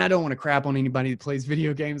 And I don't want to crap on anybody that plays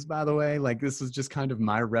video games, by the way. Like this was just kind of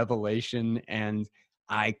my revelation, and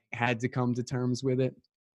I had to come to terms with it.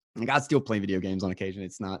 Like I still play video games on occasion.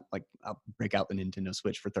 It's not like I'll break out the Nintendo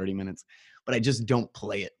Switch for 30 minutes, but I just don't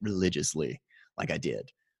play it religiously like I did.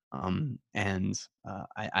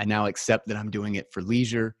 I now accept that I'm doing it for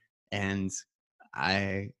leisure, and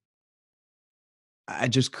I I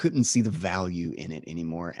just couldn't see the value in it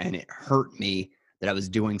anymore, and it hurt me that I was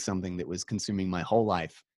doing something that was consuming my whole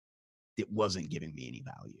life that wasn't giving me any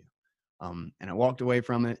value. And I walked away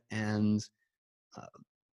from it, and uh,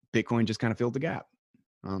 Bitcoin just kind of filled the gap.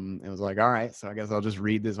 It was like, all right, so I guess I'll just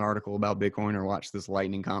read this article about Bitcoin or watch this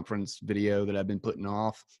Lightning conference video that I've been putting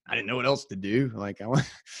off. I didn't know what else to do. Like,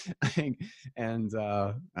 and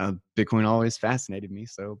Bitcoin always fascinated me,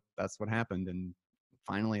 so that's what happened. And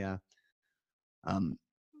finally, I um,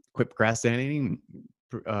 quit procrastinating,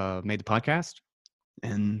 made the podcast,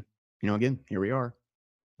 and again, here we are.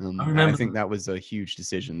 I I remember. think that was a huge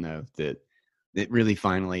decision, though, that it really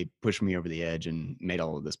finally pushed me over the edge and made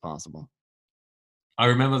all of this possible. I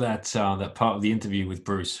remember that part of the interview with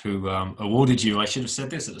Bruce, who awarded you. I should have said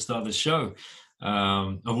this at the start of the show.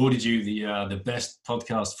 Awarded you the best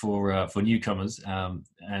podcast for newcomers, and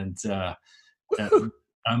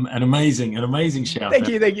an amazing shout Thank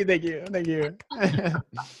out. you, thank you, thank you, thank you. I'd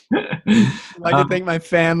like to Um, thank my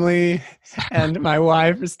family and my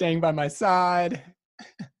wife for staying by my side.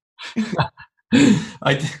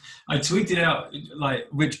 I I tweeted out like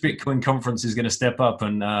which Bitcoin conference is going to step up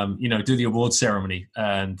and do the award ceremony,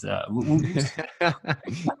 and we'll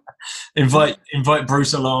invite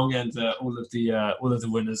Bruce along and all of the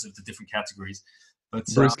winners of the different categories. But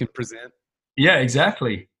Bruce can present. yeah,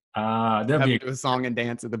 exactly. That'd Have be him do a song and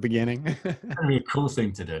dance at the beginning. that'd be a cool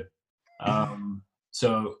thing to do.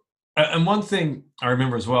 So, and one thing I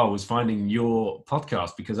remember as well was finding your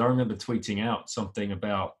podcast, because I remember tweeting out something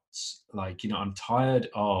about like, I'm tired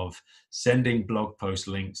of sending blog post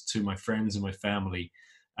links to my friends and my family,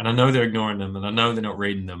 and I know they're ignoring them, and I know they're not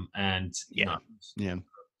reading them, and Yeah. Yeah.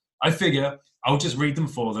 I figure I'll just read them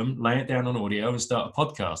for them, lay it down on audio, and start a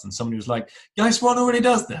podcast. And somebody was like, "Guys, one already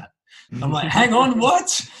does that." I'm like, "Hang on,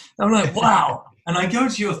 what?" I'm like, "Wow!" And I go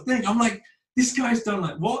to your thing. I'm like, "This guy's done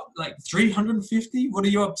like what? Like 350? What are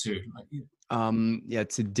you up to?" Like, Yeah,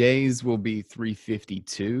 today's will be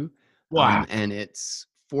 352. wow. And it's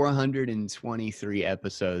 423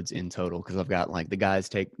 episodes in total, because I've got like the guys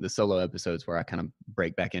take the solo episodes where I kind of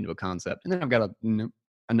break back into a concept, and then I've got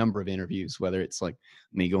a number of interviews, whether it's like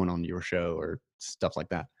me going on your show or stuff like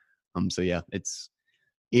that. So yeah, it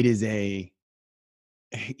is a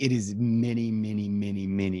it is many, many, many,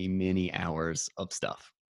 many, many hours of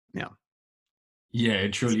stuff. Yeah. Yeah,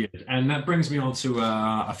 it truly is. And that brings me on to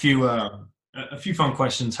a few fun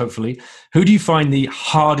questions. Hopefully, who do you find the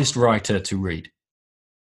hardest writer to read?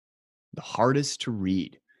 The hardest to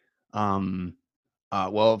read. Um,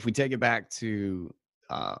 well, if we take it back to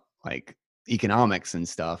like economics and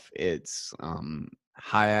stuff, it's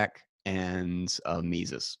Hayek and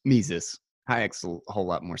Mises. Hayek's a whole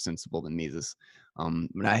lot more sensible than Mises.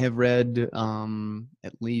 But I have read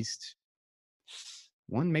at least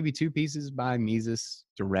one, maybe two pieces by Mises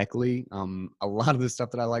directly. A lot of the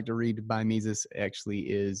stuff that I like to read by Mises actually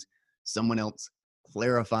is someone else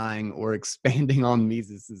clarifying or expanding on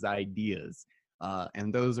Mises's ideas,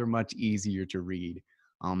 and those are much easier to read.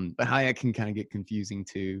 But Hayek can kind of get confusing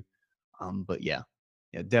too. But yeah,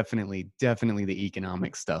 definitely the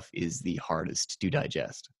economic stuff is the hardest to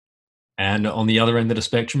digest. And on the other end of the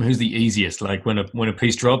spectrum, who's the easiest? Like when a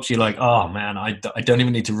piece drops, you're like, oh man, I don't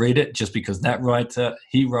even need to read it, just because that writer,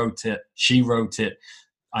 he wrote it, she wrote it.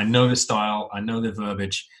 I know the style, I know the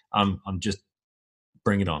verbiage. I'm just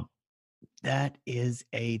bring it on. That is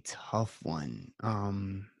a tough one.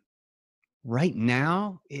 Right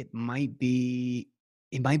now, it might be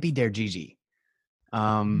Dare Gigi.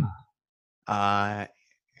 Um, uh,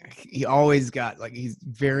 he always got like he's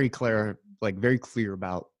very clear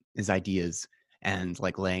about his ideas and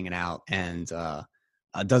like laying it out, and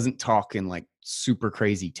doesn't talk in like super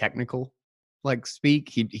crazy technical like speak.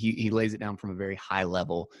 He lays it down from a very high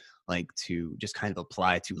level, like to just kind of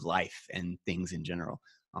apply to life and things in general.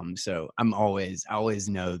 So I always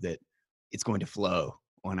know that it's going to flow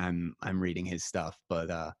when I'm reading his stuff. But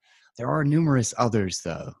there are numerous others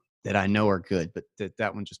though that I know are good, but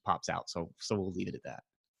that one just pops out. So we'll leave it at that.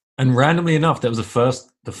 And randomly enough, that was the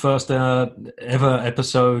first ever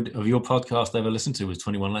episode of your podcast I ever listened to was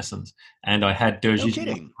 21 Lessons, and I had No Doji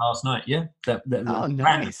kidding. last night. Yeah, Oh, random.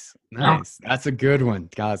 nice. Nice. That's a good one.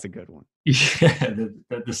 God, that's a good one. Yeah,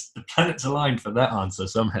 the planets aligned for that answer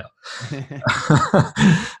somehow.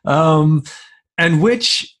 um, and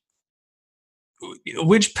which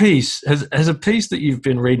piece has a piece that you've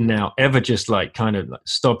been reading now ever just like kind of like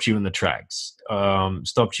stopped you in the tracks,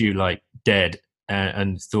 stopped you like dead,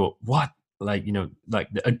 and thought, what, like, like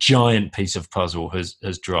a giant piece of puzzle has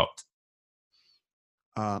dropped.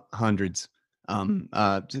 Hundreds.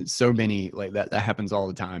 So many like that happens all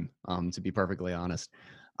the time, to be perfectly honest.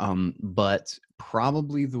 But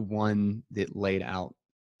probably the one that laid out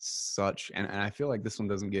such, and I feel like this one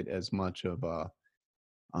doesn't get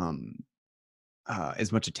um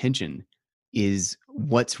as much attention, is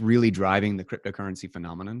what's really driving the cryptocurrency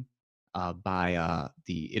phenomenon, by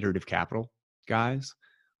the iterative capital guys.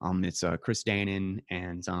 It's Chris Dannon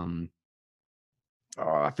and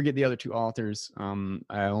I forget the other two authors.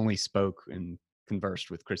 I only spoke and conversed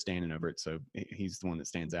with Chris Dannon over it, so he's the one that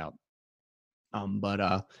stands out.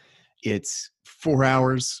 But it's 4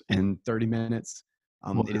 hours and 30 minutes.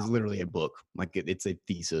 It is Wow. literally a book, like it's a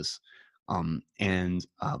thesis. And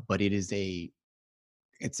but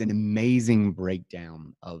it's an amazing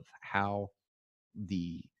breakdown of how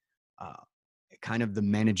the uh, kind of the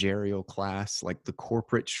managerial class, like the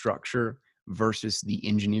corporate structure versus the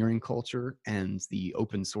engineering culture and the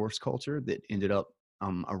open source culture that ended up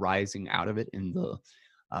arising out of it in the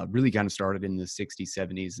really kind of started in the 60s,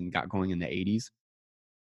 70s and got going in the 80s.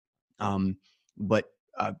 But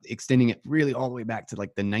extending it really all the way back to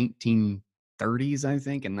like the 1930s, I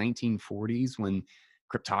think, and 1940s when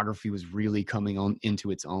cryptography was really coming on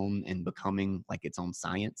into its own and becoming like its own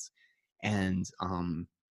science, and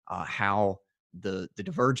how the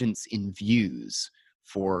divergence in views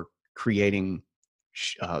for creating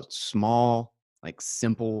small, like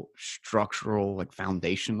simple structural, like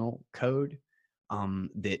foundational code,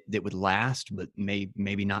 that would last, but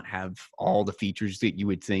maybe not have all the features that you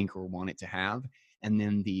would think or want it to have. And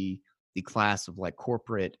then the class of like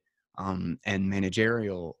corporate and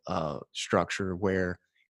managerial structure where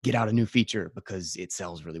get out a new feature because it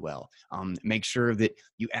sells really well. Make sure that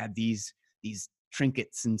you add these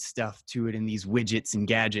trinkets and stuff to it and these widgets and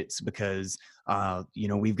gadgets because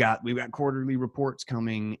we've got quarterly reports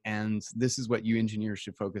coming and this is what you engineers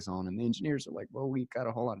should focus on. And the engineers are like, well, we've got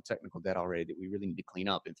a whole lot of technical debt already that we really need to clean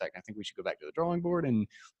up. In fact, I think we should go back to the drawing board and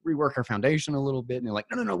rework our foundation a little bit. And they're like,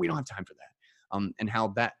 no, we don't have time for that. And how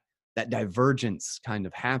that divergence kind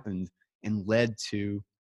of happened and led to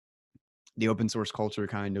the open source culture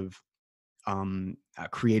kind of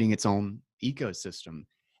creating its own ecosystem.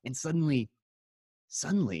 And suddenly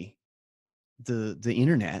the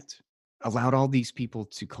internet allowed all these people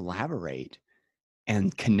to collaborate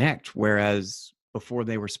and connect, whereas before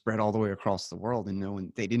they were spread all the way across the world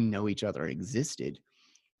and they didn't know each other existed.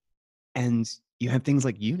 And you have things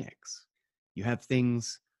like Unix, you have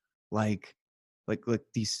things like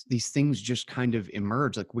these things just kind of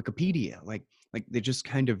emerge, like Wikipedia, like they just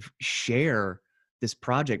kind of share this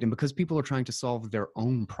project. And because people are trying to solve their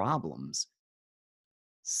own problems,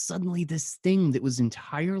 suddenly this thing that was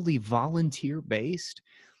entirely volunteer based,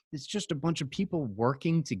 it's just a bunch of people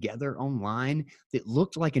working together online that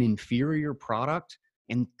looked like an inferior product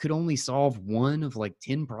and could only solve one of like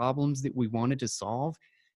 10 problems that we wanted to solve,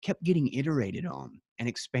 kept getting iterated on and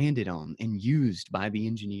expanded on and used by the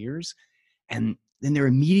engineers. And then they're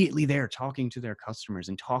immediately there talking to their customers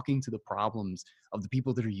and talking to the problems of the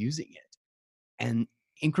people that are using it and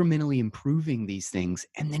incrementally improving these things.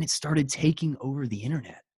 And then it started taking over the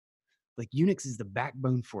internet. Like Unix is the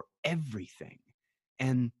backbone for everything.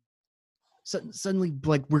 And suddenly,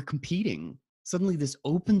 like we're competing. Suddenly, this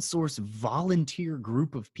open source volunteer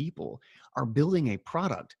group of people are building a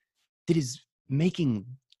product that is making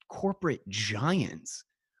corporate giants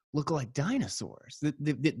look like dinosaurs that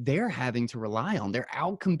they're having to rely on. They're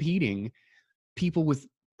out competing people with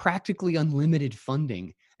practically unlimited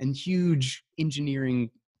funding and huge engineering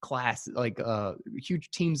class, like huge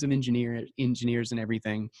teams of engineers and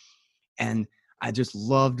everything. And I just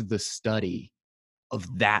loved the study of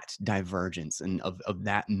that divergence and of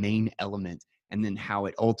that main element, and then how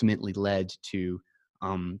it ultimately led to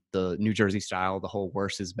the New Jersey style, the whole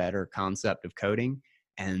worse is better concept of coding,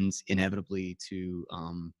 and inevitably to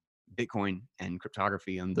Bitcoin and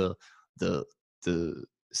cryptography and the the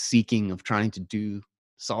seeking of trying to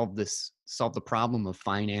solve the problem of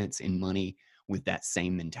finance and money with that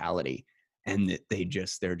same mentality, and that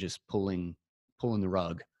they're just pulling the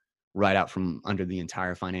rug right out from under the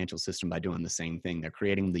entire financial system by doing the same thing. They're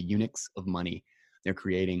creating the Unix of money. They're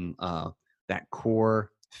creating that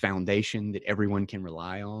core foundation that everyone can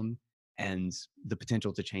rely on, and the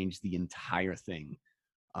potential to change the entire thing,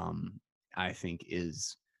 I think,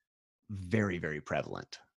 is very, very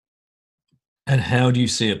prevalent. And how do you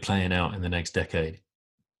see it playing out in the next decade?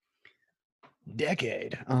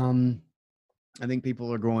 Decade. I think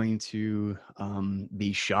people are going to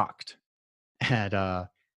be shocked at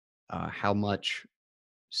how much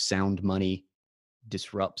sound money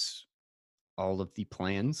disrupts all of the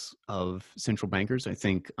plans of central bankers. I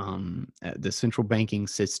think the central banking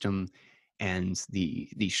system and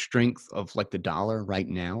the strength of like the dollar right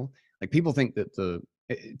now, like people think that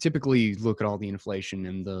typically look at all the inflation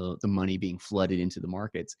and the money being flooded into the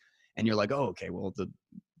markets, and you're like, oh, okay, well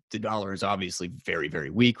the dollar is obviously very, very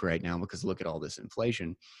weak right now because look at all this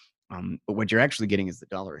inflation. But what you're actually getting is the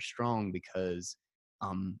dollar is strong because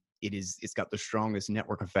it's got the strongest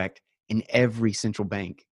network effect, and every central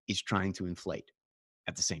bank is trying to inflate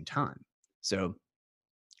at the same time. So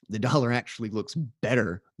the dollar actually looks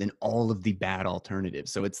better than all of the bad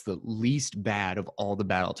alternatives. So it's the least bad of all the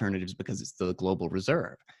bad alternatives because it's the global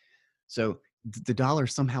reserve. So the dollar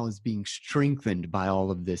somehow is being strengthened by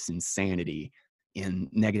all of this insanity in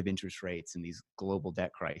negative interest rates and these global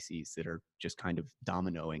debt crises that are just kind of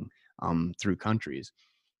dominoing through countries.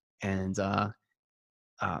 And uh,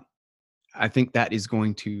 I think that is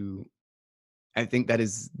going to, I think that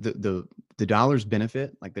is the dollar's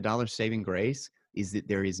benefit, like the dollar's saving grace, is that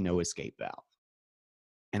there is no escape valve.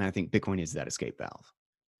 And I think Bitcoin is that escape valve.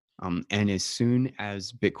 And as soon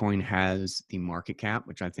as Bitcoin has the market cap,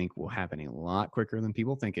 which I think will happen a lot quicker than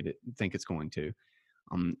people think it's going to,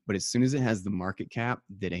 but as soon as it has the market cap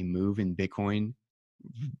that a move in Bitcoin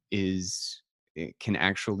it can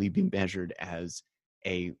actually be measured as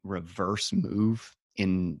a reverse move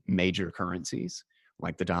in major currencies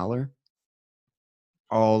like the dollar,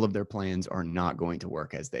 all of their plans are not going to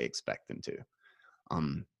work as they expect them to.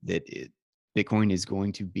 Bitcoin is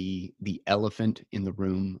going to be the elephant in the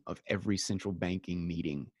room of every central banking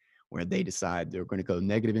meeting where they decide they're going to go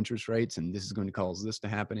negative interest rates and this is going to cause this to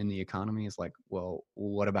happen in the economy. It's like, well,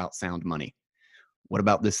 what about sound money? What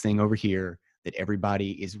about this thing over here that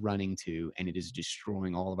everybody is running to and it is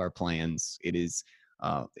destroying all of our plans? It's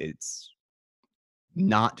no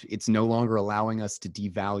longer allowing us to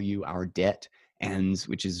devalue our debt, and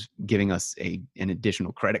which is giving us an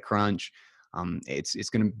additional credit crunch. It's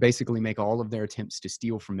going to basically make all of their attempts to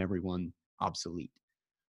steal from everyone obsolete,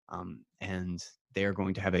 and they're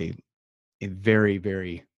going to have a very,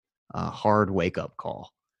 very hard wake up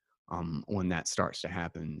call when that starts to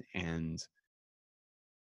happen. And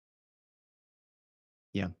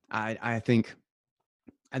yeah, I think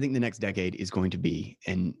the next decade is going to be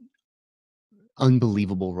an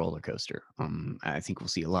unbelievable roller coaster. I think we'll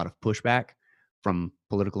see a lot of pushback from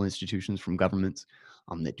political institutions, from governments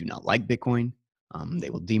that do not like Bitcoin. They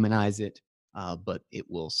will demonize it, but it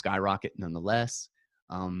will skyrocket nonetheless.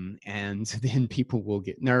 And then people will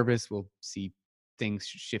get nervous. We'll see things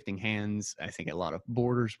shifting hands. I think a lot of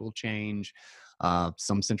borders will change.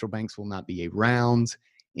 Some central banks will not be around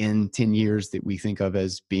in 10 years that we think of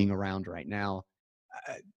as being around right now.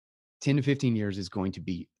 10 to 15 years is going to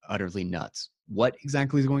be utterly nuts. What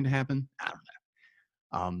exactly is going to happen? I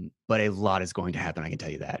don't know. But a lot is going to happen. I can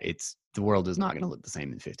tell you that. The world is not going to look the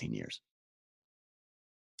same in 15 years.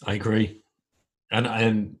 I agree, and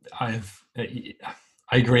I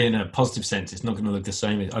agree in a positive sense. It's not going to look the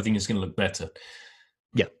same. I think it's going to look better.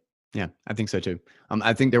 Yeah, I think so too.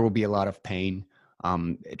 I think there will be a lot of pain.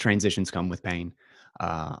 Transitions come with pain,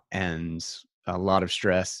 and a lot of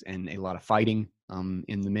stress and a lot of fighting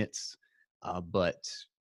in the midst. But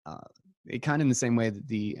it kind of in the same way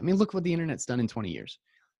that look what the internet's done in 20 years.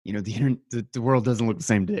 You know, the world doesn't look the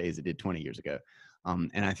same today as it did 20 years ago.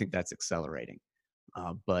 And I think that's accelerating.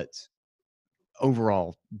 But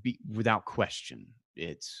overall, without question,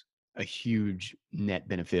 it's a huge net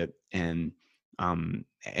benefit, and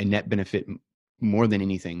a net benefit more than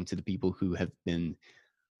anything to the people who have been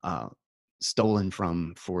stolen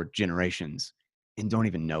from for generations. and don't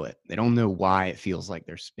even know it. They don't know why it feels like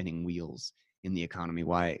they're spinning wheels in the economy.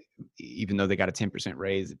 Why, even though they got a 10%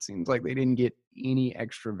 raise, it seems like they didn't get any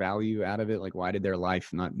extra value out of it. Like, why did their life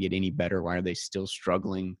not get any better? Why are they still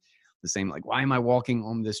struggling the same? Like, why am I walking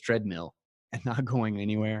on this treadmill and not going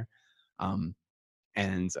anywhere? Um,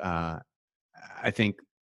 and I think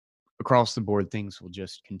across the board, things will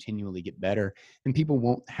just continually get better, and people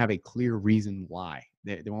won't have a clear reason why.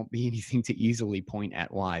 There won't be anything to easily point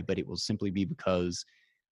at why, but it will simply be because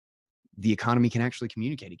the economy can actually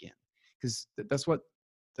communicate again. Because that's what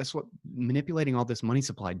manipulating all this money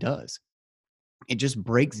supply does. It just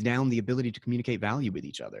breaks down the ability to communicate value with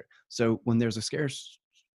each other. So when there's a scarce,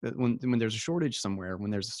 when there's a shortage somewhere,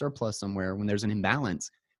 when there's a surplus somewhere, when there's an imbalance,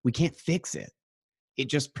 we can't fix it. It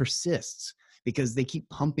just persists because they keep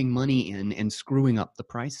pumping money in and screwing up the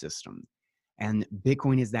price system. And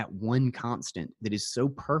Bitcoin is that one constant that is so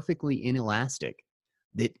perfectly inelastic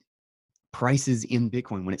that prices in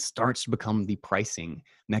Bitcoin, when it starts to become the pricing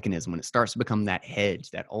mechanism, when it starts to become that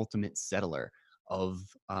hedge, that ultimate settler of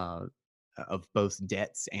both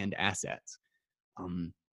debts and assets,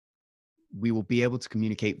 um, we will be able to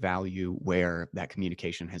communicate value where that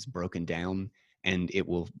communication has broken down, and it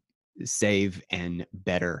will save and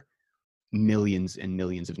better millions and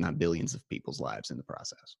millions, if not billions, of people's lives in the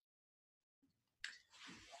process.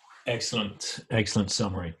 Excellent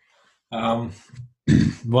summary.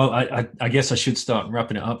 Well, I guess I should start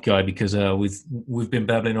wrapping it up, Guy, because we've been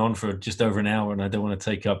babbling on for just over an hour, and I don't want to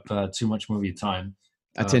take up too much more of your time.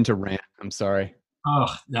 I tend to rant. I'm sorry.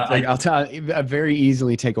 Oh, Like I very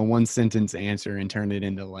easily take a one sentence answer and turn it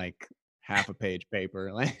into like half a page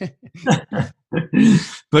paper.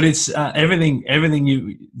 But it's everything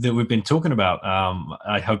that we've been talking about.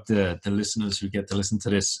 I hope the listeners who get to listen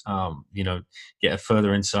to this, get a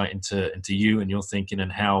further insight into you and your thinking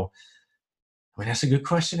and how. I mean, that's a good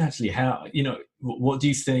question, actually. How, what do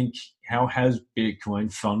you think? How has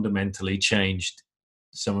Bitcoin fundamentally changed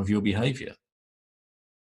some of your behavior?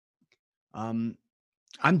 I'm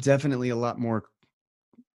definitely a lot more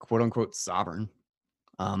quote unquote sovereign.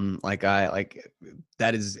 That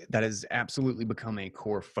is absolutely become a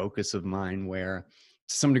core focus of mine, where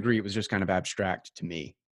to some degree it was just kind of abstract to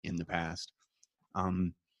me in the past.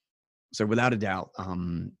 So without a doubt,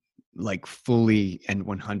 like fully and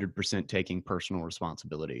 100% taking personal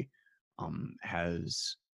responsibility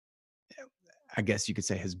has, I guess you could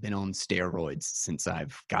say, has been on steroids since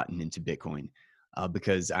I've gotten into Bitcoin,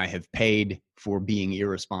 because I have paid for being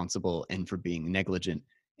irresponsible and for being negligent,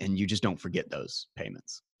 and you just don't forget those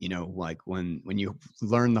payments. Like when you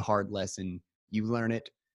learn the hard lesson, you learn it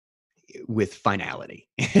with finality.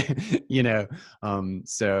 That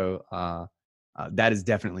is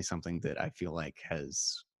definitely something that I feel like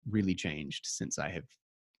has really changed since I have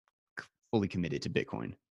fully committed to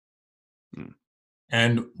Bitcoin.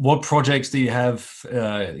 And what projects do you have?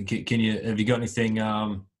 Have you got anything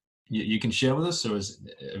you can share with us, or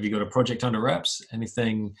have you got a project under wraps?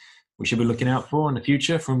 Anything we should be looking out for in the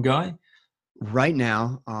future from Guy? Right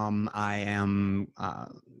now, I am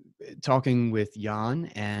talking with Jan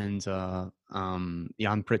and Jan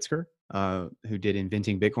Pritzker, who did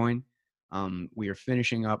Inventing Bitcoin. We are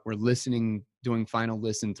finishing up. We're doing final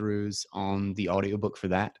listen throughs on the audiobook for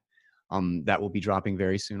that. That will be dropping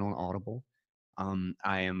very soon on Audible.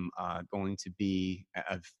 I am going to be,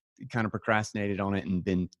 I've kind of procrastinated on it and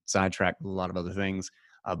been sidetracked with a lot of other things,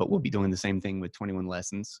 but we'll be doing the same thing with 21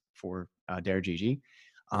 Lessons for Dare Gigi.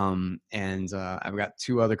 And I've got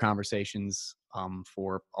 2 other conversations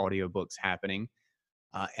for audiobooks happening.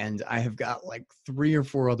 And I have got like 3 or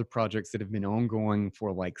 4 other projects that have been ongoing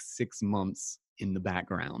for like 6 months in the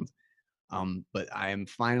background. But I am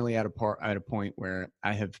finally at a point where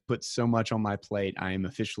I have put so much on my plate. I am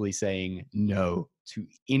officially saying no to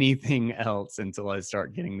anything else until I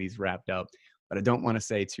start getting these wrapped up. But I don't want to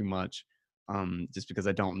say too much, just because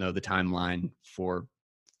I don't know the timeline for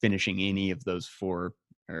finishing any of those 4,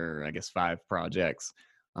 or I guess 5 projects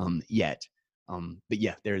yet. But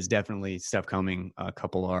yeah, there's definitely stuff coming. A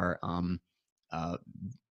couple are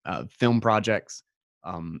film projects.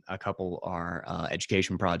 A couple are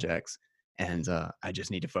education projects. And I just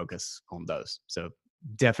need to focus on those. So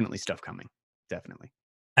definitely stuff coming. Definitely.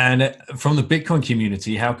 And from the Bitcoin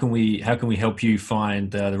community, how can we help you find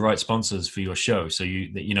the right sponsors for your show, so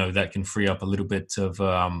that can free up a little bit of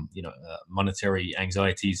monetary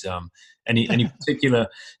anxieties? Any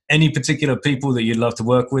particular people that you'd love to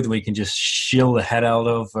work with, we can just shill the head out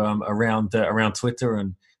of around Twitter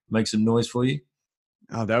and make some noise for you?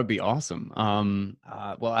 Oh, that would be awesome.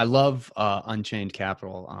 Well, I love Unchained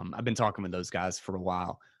Capital. I've been talking with those guys for a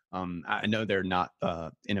while. I know they're not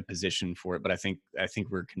in a position for it, but I think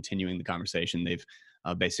we're continuing the conversation. They've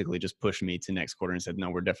basically just pushed me to next quarter and said, no,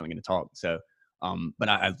 we're definitely going to talk. So, but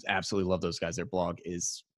I absolutely love those guys. Their blog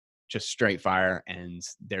is just straight fire, and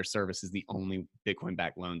their service is the only Bitcoin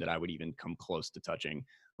backed loan that I would even come close to touching.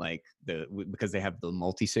 Like because they have the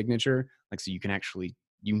multi-signature, like, so you can actually,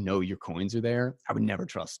 your coins are there. I would never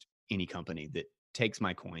trust any company that takes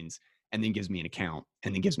my coins and then gives me an account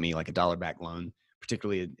and then gives me like a dollar back loan,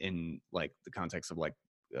 particularly in like the context of like,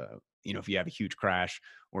 if you have a huge crash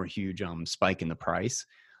or a huge spike in the price,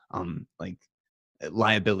 like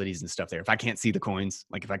liabilities and stuff there. If I can't see the coins,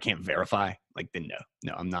 like if I can't verify, like then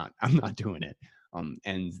no, I'm not doing it.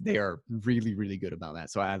 And they are really, really good about that.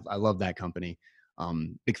 So I love that company.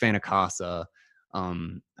 Big fan of Casa.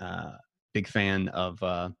 Big fan of,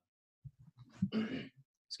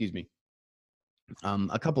 excuse me,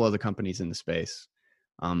 a couple other companies in the space.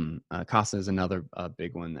 Casa is another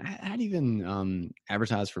big one. I'd even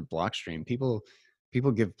advertise for Blockstream. People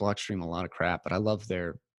give Blockstream a lot of crap, but I love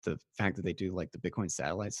the fact that they do like the Bitcoin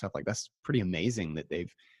satellite stuff. Like that's pretty amazing that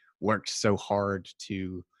they've worked so hard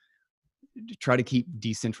to try to keep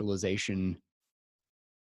decentralization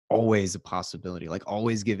always a possibility, like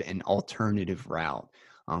always give an alternative route.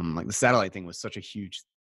 Like the satellite thing was such a huge,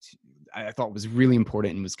 I thought was really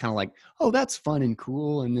important and was kind of like, oh, that's fun and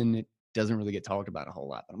cool. And then it doesn't really get talked about a whole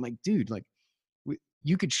lot. But I'm like, dude, like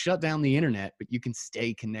you could shut down the internet, but you can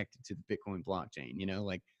stay connected to the Bitcoin blockchain,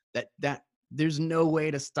 like that there's no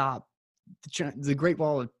way to stop the Great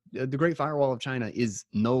Firewall of China is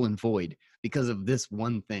null and void because of this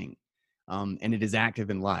one thing. And it is active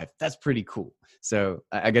and live. That's pretty cool. So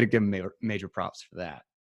I got to give them major props for that.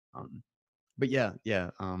 But yeah.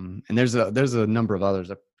 And there's a number of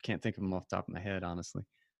others. I can't think of them off the top of my head, honestly.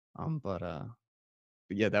 But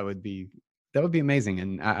yeah, that would be amazing.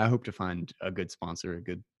 And I hope to find a good sponsor, a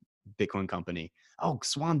good Bitcoin company. Oh,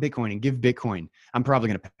 Swan Bitcoin and Give Bitcoin. I'm probably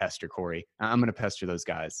going to pester Corey. I'm going to pester those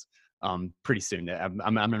guys pretty soon. I'm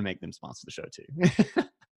going to make them sponsor the show too.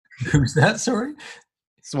 Who's that? Sorry.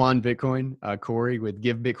 Swan Bitcoin, Corey with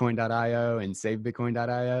GiveBitcoin.io and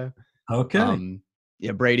SaveBitcoin.io. Okay.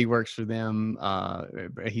 Yeah, Brady works for them.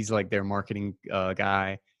 He's like their marketing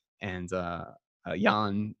guy, and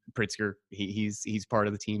Jan Pritzker, he's part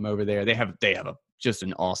of the team over there. They have just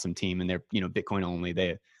an awesome team, and they're Bitcoin only.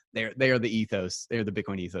 They are the ethos. They're the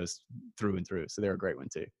Bitcoin ethos through and through. So they're a great one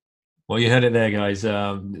too. Well, you heard it there, guys.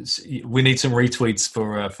 We need some retweets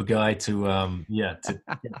for Guy to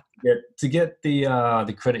get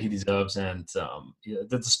the credit he deserves, and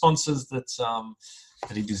the sponsors that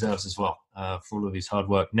he deserves as well for all of his hard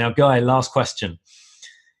work. Now, Guy, last question: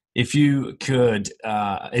 if you could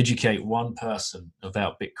educate one person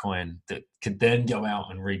about Bitcoin that could then go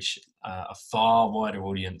out and reach a far wider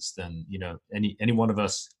audience than any one of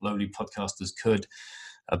us lowly podcasters could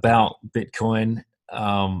about Bitcoin.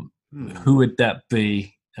 Who would that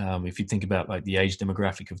be if you think about like the age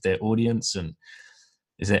demographic of their audience? And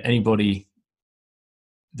is there anybody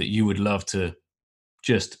that you would love to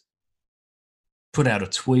just put out a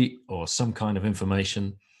tweet or some kind of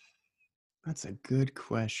information? That's a good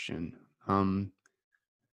question.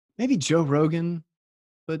 Maybe Joe Rogan,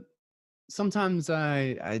 but sometimes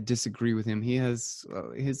I disagree with him. He has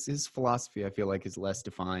his philosophy, I feel like, is less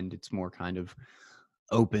defined. It's more kind of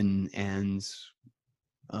open and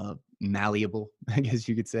malleable, I guess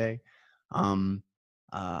you could say.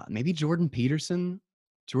 Maybe Jordan Peterson.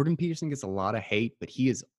 Jordan Peterson gets a lot of hate, but he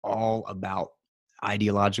is all about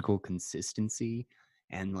ideological consistency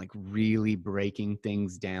and like really breaking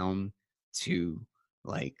things down to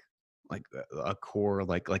like a core,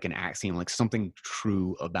 like an axiom, like something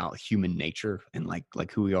true about human nature and like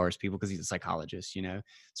who we are as people, because he's a psychologist,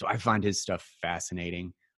 So I find his stuff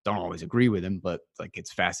fascinating. Don't always agree with him, but like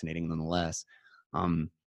it's fascinating nonetheless.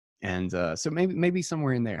 And so maybe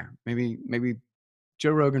somewhere in there, maybe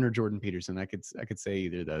Joe Rogan or Jordan Peterson. I could say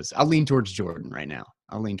either of those. I'll lean towards Jordan right now.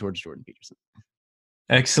 I'll lean towards Jordan Peterson.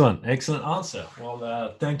 Excellent answer.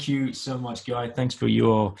 Well, thank you so much, Guy. Thanks for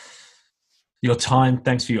your time.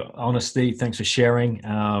 Thanks for your honesty. Thanks for sharing,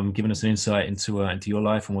 giving us an insight into your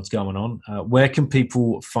life and what's going on. Where can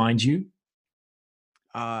people find you?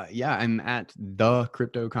 Yeah, I'm at The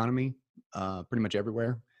Crypto Economy, pretty much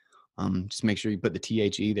everywhere. Just make sure you put the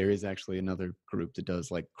THE. There is actually another group that does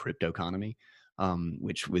like crypto economy,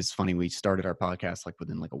 which was funny. We started our podcast like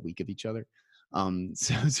within like a week of each other.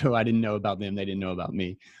 So I didn't know about them. They didn't know about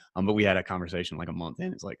me. But we had a conversation like a month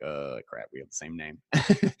in. It's like, crap, we have the same name.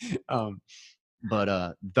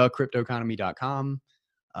 But thecryptoeconomy.com,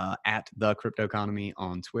 at The Crypto Economy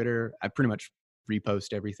on Twitter. I pretty much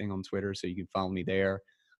repost everything on Twitter, so you can follow me there.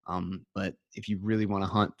 But if you really want to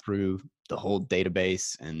hunt through the whole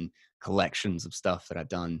database and collections of stuff that I've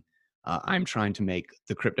done, I'm trying to make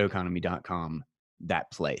thecryptoeconomy.com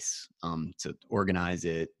that place, to organize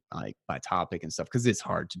it like by topic and stuff, because it's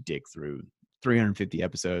hard to dig through 350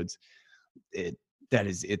 episodes.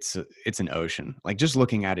 It's an ocean. Like, just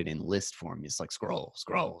looking at it in list form, it's like scroll,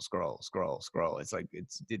 scroll, scroll, scroll, scroll. It's like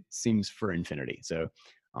it seems for infinity. So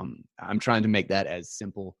I'm trying to make that as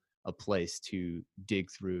simple a place to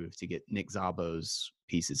dig through to get Nick Szabo's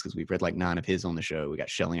pieces, because we've read like 9 of his on the show. We got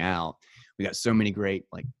Shelling Out. We got so many great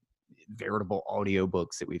like veritable audio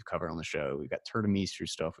books that we've covered on the show. We've got Turtle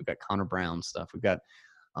stuff. We've got Connor Brown stuff. We've got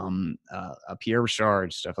Pierre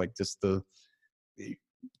Richard stuff. Like, just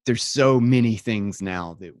there's so many things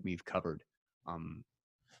now that we've covered.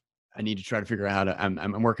 I need to try to figure out how to.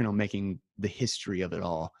 I'm working on making the history of it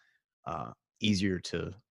all easier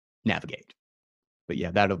to navigate. But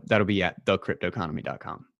yeah, that'll be at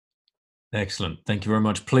thecryptoeconomy.com. Excellent. Thank you very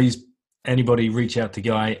much. Please, anybody reach out to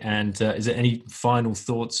Guy. And is there any final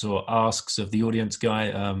thoughts or asks of the audience,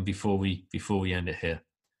 Guy, before we end it here?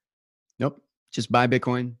 Nope. Just buy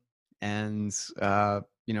Bitcoin and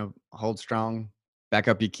hold strong, back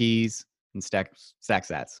up your keys, and stack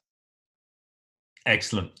sats.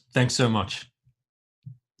 Excellent. Thanks so much.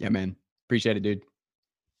 Yeah, man. Appreciate it, dude.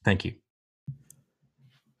 Thank you.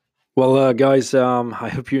 Well, guys, I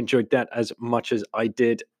hope you enjoyed that as much as I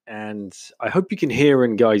did, and I hope you can hear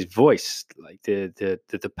in Guy's voice like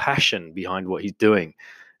the passion behind what he's doing.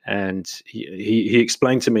 And he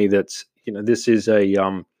explained to me that this is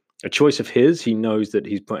a choice of his. He knows that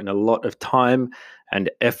he's putting a lot of time and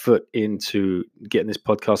effort into getting this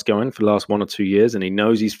podcast going for the last 1 or 2 years, and he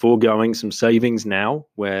knows he's foregoing some savings now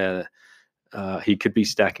where he could be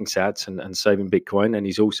stacking sats and saving Bitcoin. And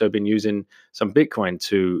he's also been using some Bitcoin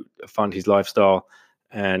to fund his lifestyle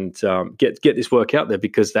and get this work out there,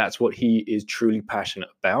 because that's what he is truly passionate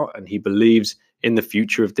about. And he believes in the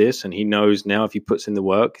future of this. And he knows now, if he puts in the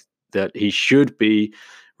work, that he should be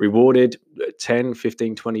rewarded 10,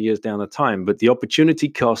 15, 20 years down the time. But the opportunity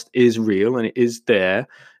cost is real, and it is there.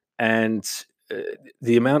 And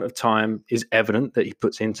the amount of time is evident that he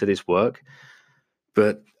puts into this work.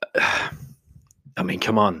 But I mean,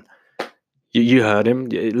 come on. You heard him.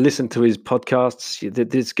 Listen to his podcasts.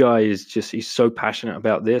 This guy he's so passionate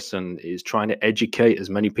about this, and is trying to educate as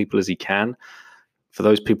many people as he can for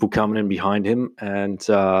those people coming in behind him. And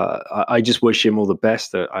I just wish him all the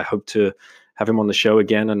best. I hope to have him on the show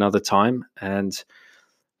again another time, and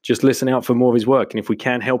just listen out for more of his work. And if we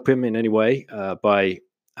can help him in any way by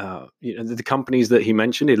the companies that he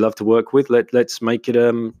mentioned he'd love to work with, let's make it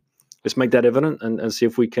let's make that evident and see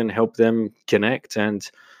if we can help them connect,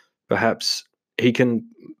 and perhaps he can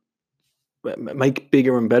make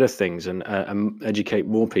bigger and better things and educate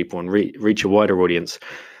more people and reach a wider audience.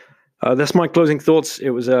 That's my closing thoughts. It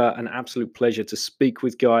was an absolute pleasure to speak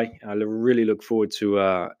with Guy. I really look forward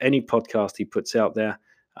to any podcast he puts out there.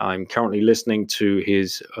 I'm currently listening to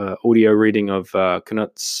his audio reading of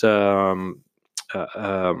Knut's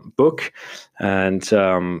book, and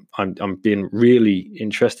I'm being really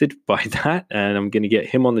interested by that, and I'm going to get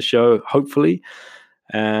him on the show hopefully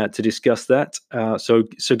to discuss that. So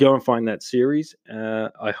go and find that series.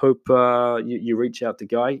 I hope you reach out to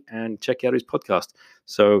Guy and check out his podcast.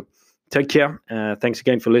 So take care. Thanks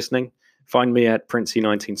again for listening. Find me at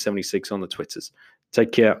Princey1976 on the Twitters.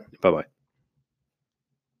 Take care. Bye-bye.